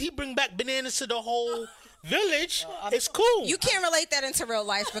as long as he bring back bananas to the whole village, it's cool. You can't relate that into real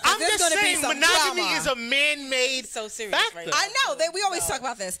life because I'm there's just going to be saying, some monogamy drama. is a man-made So serious factor. right now. I know that we always talk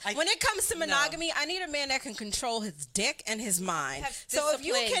about this. When it comes to monogamy, I need a man that can control his dick and his mind. Have So if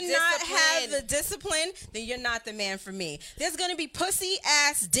you discipline, cannot have discipline. the discipline, then you're not the man for me. There's gonna be pussy,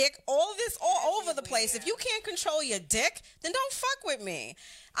 ass, dick, all over the place. If you can't control your dick, then don't fuck with me.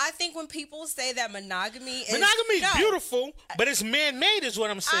 I think when people say that monogamy is No. beautiful, but it's man-made, is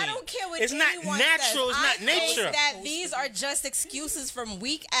what I'm saying. I don't care what it's not anyone natural. says. It's not I think nature. that these are just excuses from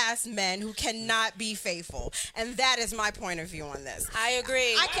weak ass men who cannot be faithful, and that is my point of view on this. I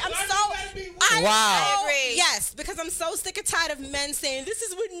agree. I agree. Yes, because I'm so sick and tired of men saying this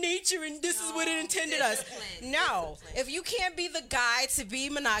is what nature and this is what it intended us. No, if you can't be the guy to be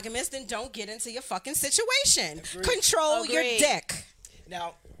monogamous, then don't get into your fucking situation. Control your Agreed. dick.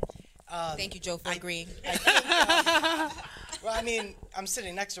 Now, Thank you, Joe, for agreeing. I think, well, I mean, I'm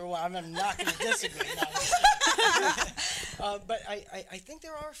sitting next to her. I'm not going to disagree. No. But I think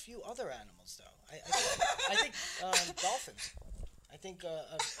there are a few other animals, though. I think dolphins. I think a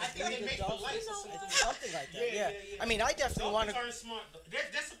breed of dolphins, something like that. Yeah. I mean, I definitely want to. Smart. They're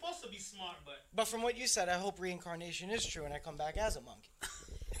supposed to be smart, But from what you said, I hope reincarnation is true and I come back as a monkey.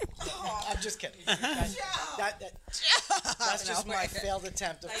 I'm just kidding. That's just my failed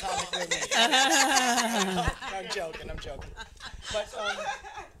attempt of comic relief. I'm joking.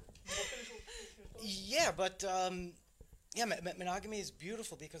 But monogamy is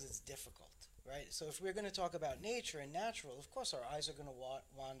beautiful because it's difficult, right? So if we're going to talk about nature and natural, of course our eyes are going to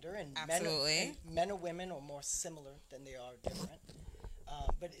wander, and Absolutely. men and women are more similar than they are different.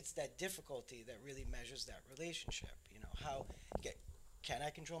 But it's that difficulty that really measures that relationship. You know, can I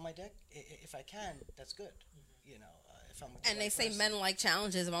control my dick? If I can, that's good. You know, if I'm with the And they right say person. men like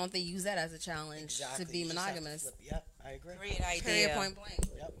challenges. Why don't they use that as a challenge Exactly. to be You just have to monogamous? flip- Yep, I agree. Great idea. Period. Point blank.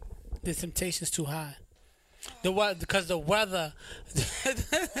 Yep. The temptation's too high. Because the weather.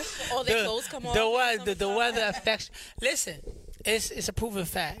 All their clothes come off. The weather affects. Listen, it's a proven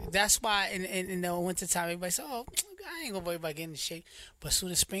fact. That's why in the wintertime everybody says, "Oh, I ain't gonna worry about getting in shape." But as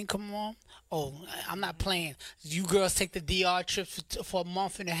soon as spring come on, I'm not playing. You girls take the DR trip for a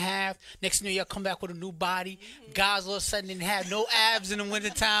month and a half. Next thing you know, y'all come back with a new body. Guys all of a sudden didn't have no abs in the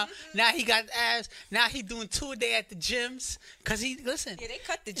wintertime. Now he got abs. Now he doing 2 a day at the gyms. Cause he listen. Yeah, they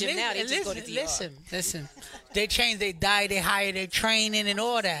cut the gym now. They just go to DR. Listen. They change their diet, they hire their training and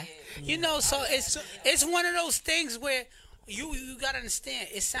all that. You know, so it's one of those things where you gotta understand.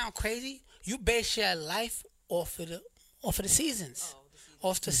 It sounds crazy. You base your life off of the seasons.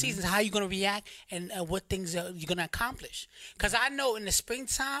 Off the seasons, how you gonna react and what things you're gonna accomplish. Cause I know in the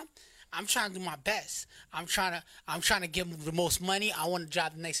springtime, I'm trying to do my best. I'm trying to give the most money. I want to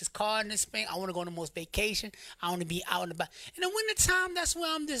drive the nicest car in the spring. I want to go on the most vacation. I want to be out and about. In the wintertime, that's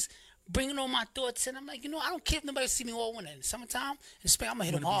where I'm just bringing all my thoughts in. I'm like, I don't care if nobody see me all winter. In the summertime, in spring, I'm gonna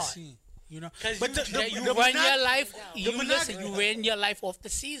hit them hard. You know, But you run your life. You run your life off the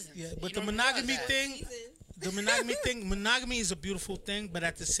seasons. Yeah, but the monogamy thing. Monogamy is a beautiful thing, but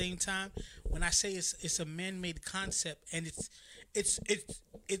at the same time, when I say it's a man-made concept, and it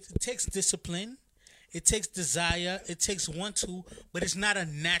takes discipline, it takes desire, it takes but it's not a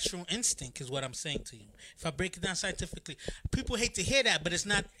natural instinct, is what I'm saying to you. If I break it down scientifically, people hate to hear that, but it's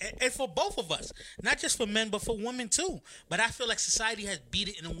not, and for both of us, not just for men, but for women too. But I feel like society has beat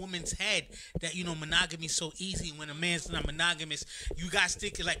it in a woman's head that, monogamy is so easy. When a man's not monogamous, you guys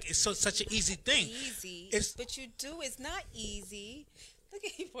think like it's such an easy thing. Easy. It's but it's not easy. Look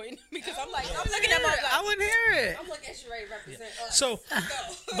at you pointing because I'm like, I'm looking at my. I wouldn't hear it. I'm looking at you, Ray. Represent us. So,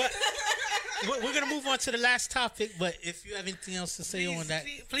 but we're gonna move on to the last topic. But if you have anything else to say on that,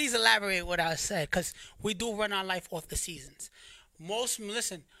 Please elaborate what I said, because we do run our life off the seasons. Most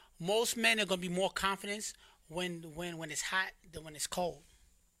men are gonna be more confident when it's hot than when it's cold.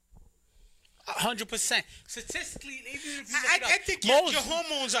 100%. Statistically, even if you look it up, I think your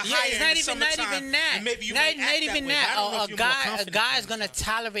hormones are higher it's in not the even not summertime, even that. and maybe you not might act not that even way, but I don't know that. if you're more A confident guy in is the gonna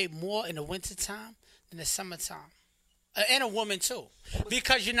summertime. tolerate more in the wintertime than the summertime. And a woman too,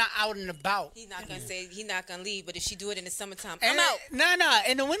 because you're not out and about. He's not gonna say he's not gonna leave, but if she do it in the summertime, And I'm out. No.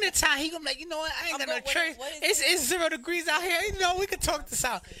 In the wintertime, he gonna be like, you know what? I ain't got no what- choice. what is It's 0 degrees out here. You know, we can talk this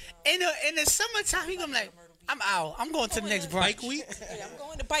out. In the summertime, he gonna be like, I'm out. I'm going to the next brunch. bike week. Yeah, I'm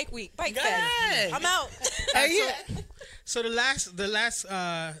going to bike week, bike Go fest. ahead. I'm out. Hey, yeah. So the last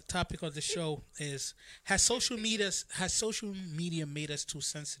topic of the show is has social media made us too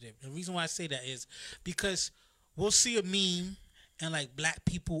sensitive? The reason why I say that is because we'll see a meme and like black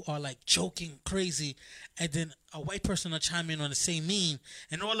people are like joking crazy, and then a white person will chime in on the same meme,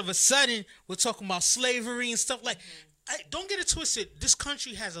 and all of a sudden we're talking about slavery and stuff like. Don't get it twisted. This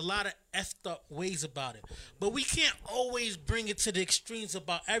country has a lot of effed up ways about it, but we can't always bring it to the extremes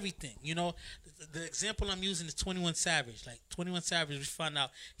about everything. You know, the example I'm using is 21 Savage. Like 21 Savage, we found out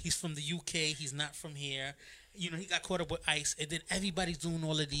he's from the UK. He's not from here. You know, he got caught up with ICE, and then everybody's doing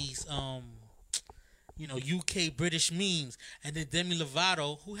all of these, UK British memes, and then Demi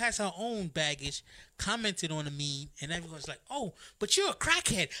Lovato, who has her own baggage, commented on the meme, and everyone's like, "Oh, but you're a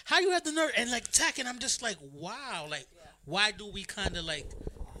crackhead. How you have the nerve?" And like attacking. I'm just like, wow, like. Why do we kind of like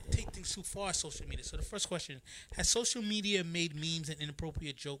take things too far on social media? So the first question, has social media made memes and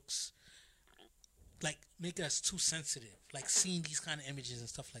inappropriate jokes like make us too sensitive, like seeing these kind of images and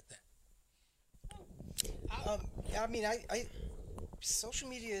stuff like that? I mean, social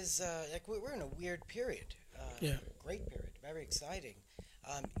media is like we're in a weird period. Yeah. Great period, very exciting.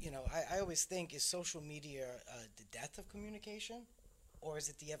 I always think, is social media the death of communication, or is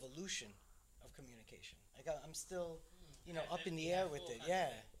it the evolution of communication? Like I'm still, up in the air with it. Yeah.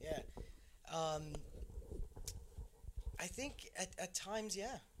 I think at times,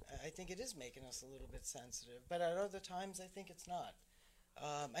 I think it is making us a little bit sensitive, but at other times, I think it's not.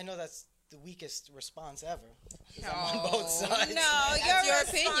 I know that's the weakest response ever. 'Cause I'm on both sides. No, That's your your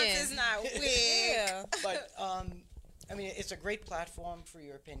response opinion. is not weak. Yeah. But I mean, it's a great platform for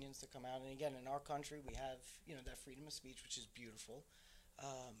your opinions to come out. And again, in our country, we have that freedom of speech, which is beautiful.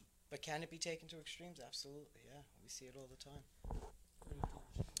 But can it be taken to extremes? Absolutely, yeah. We see it all the time.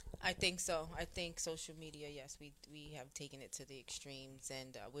 I think so. I think social media, yes, we have taken it to the extremes,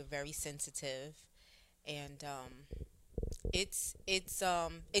 and we're very sensitive, and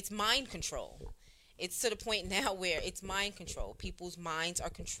it's mind control. It's to the point now where it's mind control. People's minds are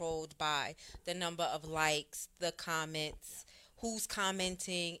controlled by the number of likes, the comments, who's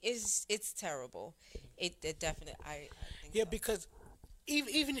commenting. It's terrible. It definitely. I think Yeah, so. because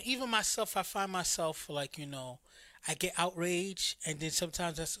even myself, I find myself like I get outraged, and then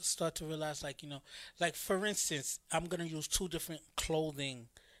sometimes I start to realize like for instance, I'm gonna use two different clothing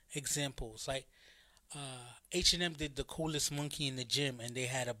examples. Like H&M did the coolest monkey in the gym, and they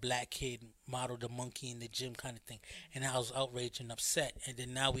had a black kid model the monkey in the gym kind of thing, and I was outraged and upset. And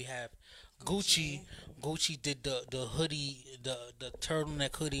then now we have Gucci did the hoodie, the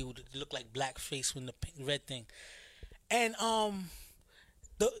turtleneck hoodie would look like blackface with the pink, red thing. And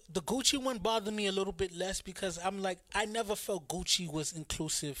the Gucci one bothered me a little bit less because I'm like, I never felt Gucci was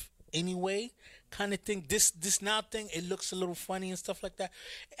inclusive anyway, kind of thing. This now thing, it looks a little funny and stuff like that.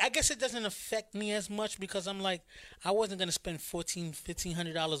 I guess it doesn't affect me as much because I'm like, I wasn't gonna spend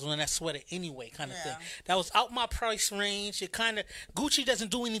 $1,500 on that sweater anyway, kind of thing. That was out my price range. It kind of, Gucci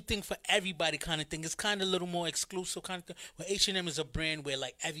doesn't do anything for everybody, kind of thing. It's kind of a little more exclusive kind of thing. But H&M is a brand where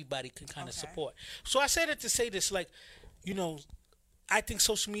like everybody can kind of support. So I say that to say this, like, I think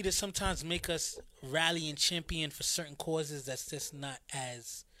social media sometimes make us rally and champion for certain causes that's just not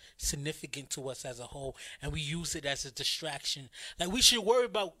as significant to us as a whole, and we use it as a distraction. Like, we should worry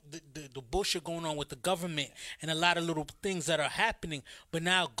about the bullshit going on with the government and a lot of little things that are happening, but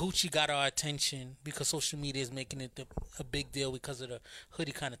now Gucci got our attention because social media is making it a big deal because of the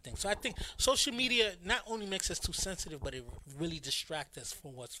hoodie kind of thing. So I think social media not only makes us too sensitive, but it really distracts us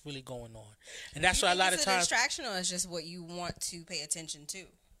from what's really going on, and that's why a lot of It's a times. distraction, or it's just what you want to pay attention to.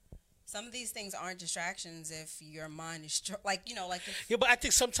 Some of these things aren't distractions if your mind is Yeah, but I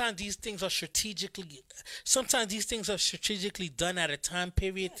think sometimes these things are strategically done at a time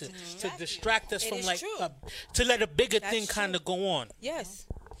period to distract us It from is like true. to let a bigger That's thing kind of go on. Yes,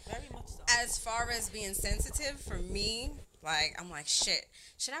 very much so. As far as being sensitive, for me, Like, I'm like, shit,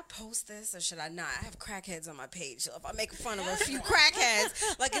 should I post this or should I not? I have crackheads on my page. So if I make fun of a few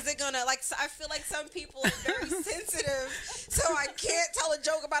crackheads, like, is it gonna, like, so I feel like some people are very sensitive, so I can't tell a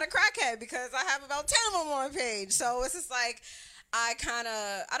joke about a crackhead because I have about 10 of them on my page. So it's just like, I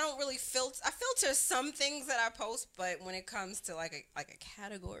don't really I filter some things that I post, but when it comes to like a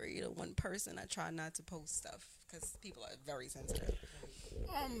category to one person, I try not to post stuff because people are very sensitive.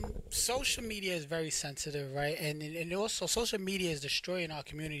 Social media is very sensitive, right? And also social media is destroying our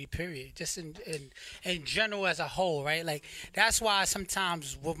community, period. Just in general as a whole, right? Like, that's why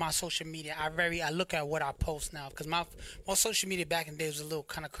sometimes with my social media, I look at what I post now, because my social media back in the day was a little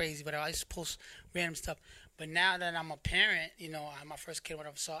kind of crazy, but I used to post random stuff. But now that I'm a parent, you know, I have my first kid,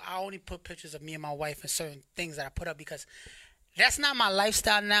 whatever, so I only put pictures of me and my wife and certain things that I put up because that's not my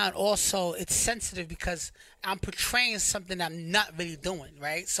lifestyle now. And also, it's sensitive because I'm portraying something I'm not really doing,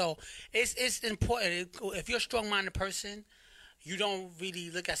 right? So it's important. If you're a strong-minded person, you don't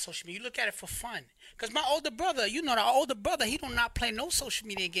really look at social media. You look at it for fun. Because my older brother, he do not play no social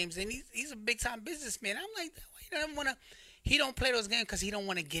media games, and he's a big-time businessman. I'm like, he don't play those games because he don't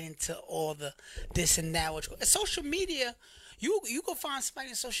want to get into all the this and that. Social media, you go find somebody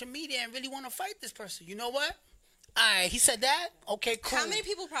in social media and really want to fight this person. You know what? All right, he said that. Okay, cool. How many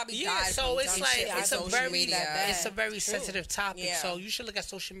people probably died? Yeah, so it's like it's a very True. sensitive topic. Yeah. So you should look at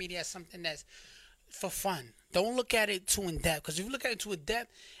social media as something that's for fun. Don't look at it too in depth, because if you look at it too in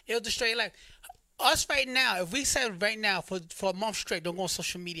depth, it'll destroy your life. Us right now, if we said right now for a month straight, don't go on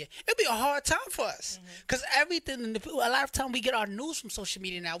social media, it'll be a hard time for us. Because a lot of time we get our news from social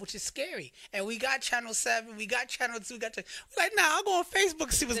media now, which is scary. And we got Channel 7, we got Channel 2, we're like, nah, I'll go on Facebook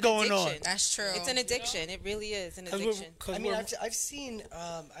and see what's going on. That's true. It's an addiction. It really is an addiction. I mean, I've seen.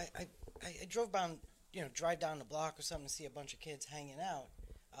 I drove down, drive down the block or something to see a bunch of kids hanging out,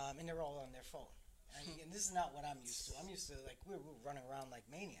 and they're all on their phone. And this is not what I'm used to. I'm used to, like, we're running around like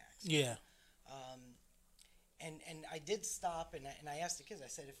maniacs. Yeah. And I did stop and I asked the kids. I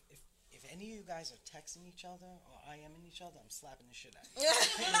said, if any of you guys are texting each other or IMing each other, I'm slapping the shit out of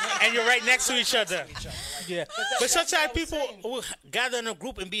you. And you're right next to each other. Yeah. But that's sometimes what I was people saying. will gather in a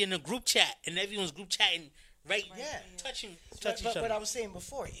group and be in a group chat, and everyone's group chatting, right? Yeah. Touch But each other. what I was saying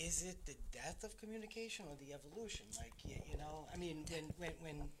before, is it the death of communication or the evolution? Like, I mean,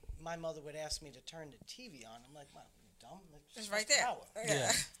 when my mother would ask me to turn the TV on, I'm like, "Wow, you dumb? It's right there. Power."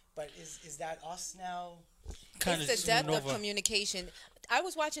 Yeah. But is that us now? It's the depth of communication. I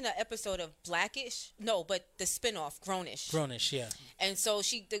was watching an episode of Blackish. No, but the spinoff, Grownish. Grownish, yeah. And so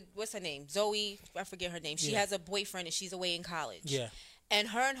what's her name? Zoe, I forget her name. She has a boyfriend and she's away in college. Yeah. And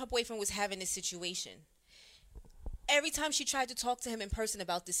her boyfriend was having this situation. Every time she tried to talk to him in person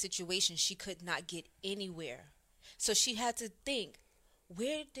about this situation, she could not get anywhere. So she had to think,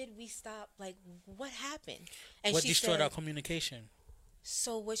 where did we stop? Like, what happened? And What she destroyed said, our communication?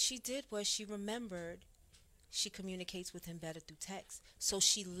 so what she did was she remembered she communicates with him better through text. So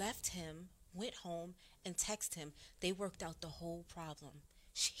she left him, went home, and texted him. They worked out the whole problem.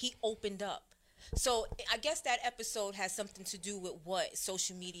 He opened up. So I guess that episode has something to do with what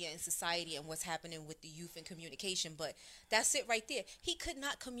social media and society and what's happening with the youth and communication. But that's it right there. He could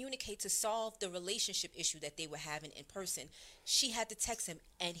not communicate to solve the relationship issue that they were having in person. She had to text him,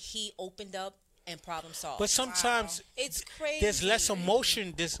 and he opened up and problem solved. But sometimes It's crazy. there's less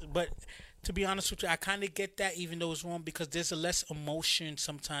emotion. But to be honest with you, I kind of get that, even though it's wrong, because there's a less emotion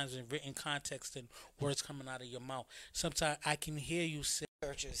sometimes in written context than words coming out of your mouth. Sometimes I can hear you say.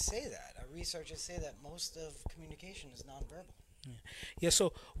 Researchers say that. Our researchers say that most of communication is nonverbal. Yeah,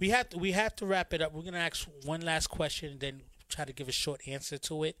 so we have to wrap it up. We're gonna ask one last question, then try to give a short answer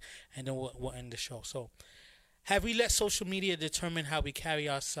to it, and then we'll end the show. So, have we let social media determine how we carry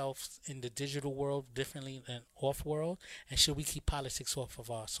ourselves in the digital world differently than off world? And should we keep politics off of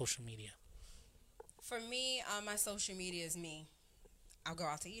our social media? For me, my social media is me. I'll go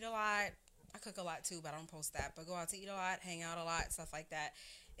out to eat a lot. I cook a lot too, but I don't post that. But go out to eat a lot, hang out a lot, stuff like that.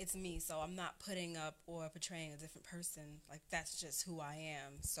 It's me, so I'm not putting up or portraying a different person. Like, that's just who I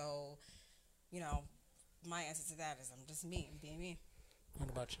am. So, my answer to that is I'm just me. I'm being me. What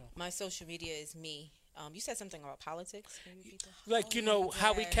about you? My social media is me. You said something about politics. Can you repeat that? Like,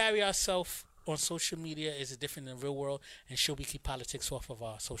 how we carry ourselves on social media, is it different than the real world? And should we keep politics off of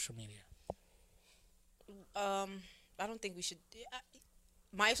our social media? I don't think we should.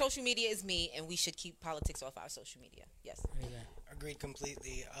 My social media is me, and we should keep politics off our social media. Yes. Agreed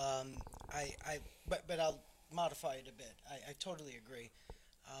completely. But I'll modify it a bit. I totally agree.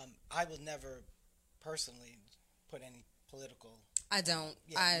 I will never personally put any political. I don't.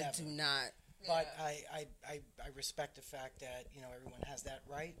 Yeah, I never. do not. But I respect the fact that everyone has that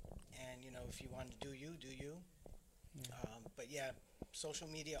right, and if you want to do you, But yeah, social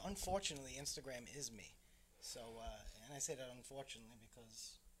media. Unfortunately, Instagram is me. So, and I say that unfortunately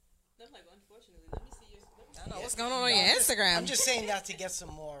because I'm like, unfortunately, let me see your. I don't know what's going on your Instagram. I'm just saying that to get some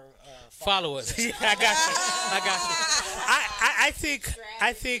more Followers. Yeah, I got you.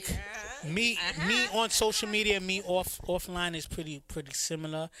 I think me on social media, me offline is pretty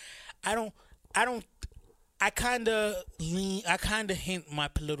similar. I kind of hint my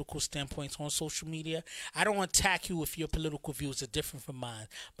political standpoints on social media. I don't attack you if your political views are different from mine,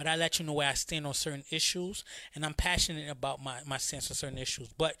 but I let you know where I stand on certain issues, and I'm passionate about my stance on certain issues.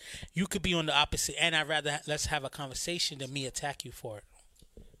 But you could be on the opposite end. I'd rather let's have a conversation than me attack you for it.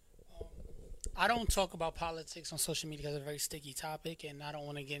 I don't talk about politics on social media because it's a very sticky topic, and I don't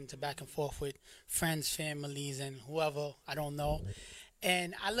want to get into back and forth with friends, families, and whoever I don't know.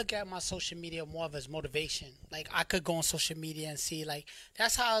 And I look at my social media more of as motivation. Like, I could go on social media and see, like,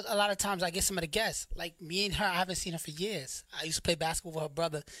 that's how a lot of times I get some of the guests. Like, me and her, I haven't seen her for years. I used to play basketball with her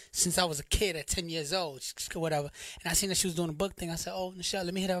brother since I was a kid at 10 years old, whatever. And I seen that she was doing a book thing. I said, oh, Michelle,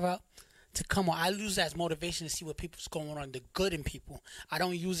 let me hit her up to come on. I use that as motivation to see what people's going on, the good in people. I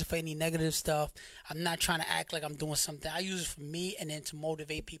don't use it for any negative stuff. I'm not trying to act like I'm doing something. I use it for me and then to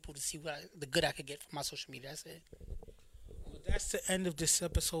motivate people to see the good I could get from my social media. That's it. That's the end of this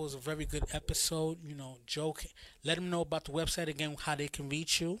episode. It was a very good episode. You know, Joe, let them know about the website again, how they can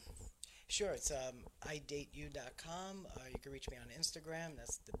reach you. Sure, it's idateyou.com. You can reach me on Instagram.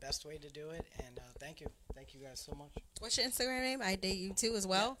 That's the best way to do it. And thank you. Thank you guys so much. What's your Instagram name? I date you too as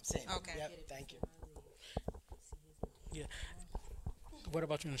well? Same. Okay. Yep, thank you. Yeah. What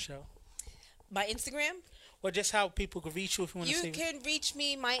about you, Michelle? My Instagram? Well, just how people can reach you if you want to say. You can reach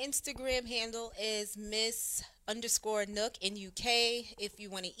me. My Instagram handle is Miss_Nook in UK. If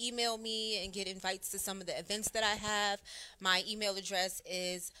you want to email me and get invites to some of the events that I have, my email address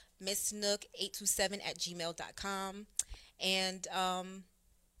is missnook827@gmail.com. And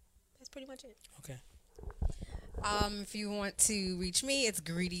that's pretty much it. Okay. If you want to reach me, it's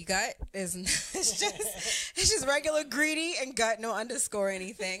Greedy Gut. It's just regular Greedy and Gut, no underscore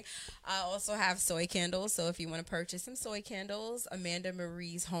anything. I also have soy candles, so if you want to purchase some soy candles, Amanda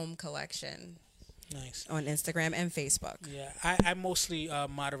Marie's Home Collection. Nice. On Instagram and Facebook. Yeah, I mostly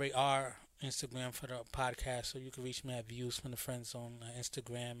moderate our Instagram for the podcast, so you can reach me at Views from the Friend Zone on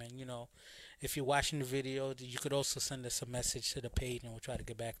Instagram. And, you know, if you're watching the video, you could also send us a message to the page, and we'll try to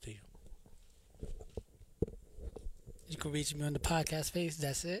get back to you. You can reach me on the podcast page.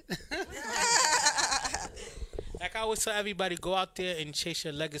 That's it. Like I always tell everybody, go out there and chase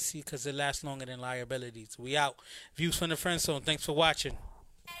your legacy because it lasts longer than liabilities. We out. Views from the Friend Zone. Thanks for watching.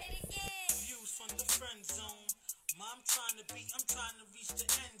 Views from the Friend Zone. I'm trying to reach the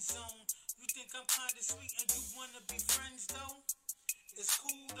end zone. You think I'm kind of sweet and you want to be friends, though? It's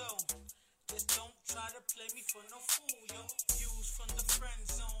cool, though. Just don't try to play me for no fool, yo. Views from the Friend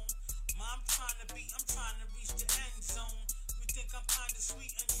Zone. I'm trying to reach the end zone.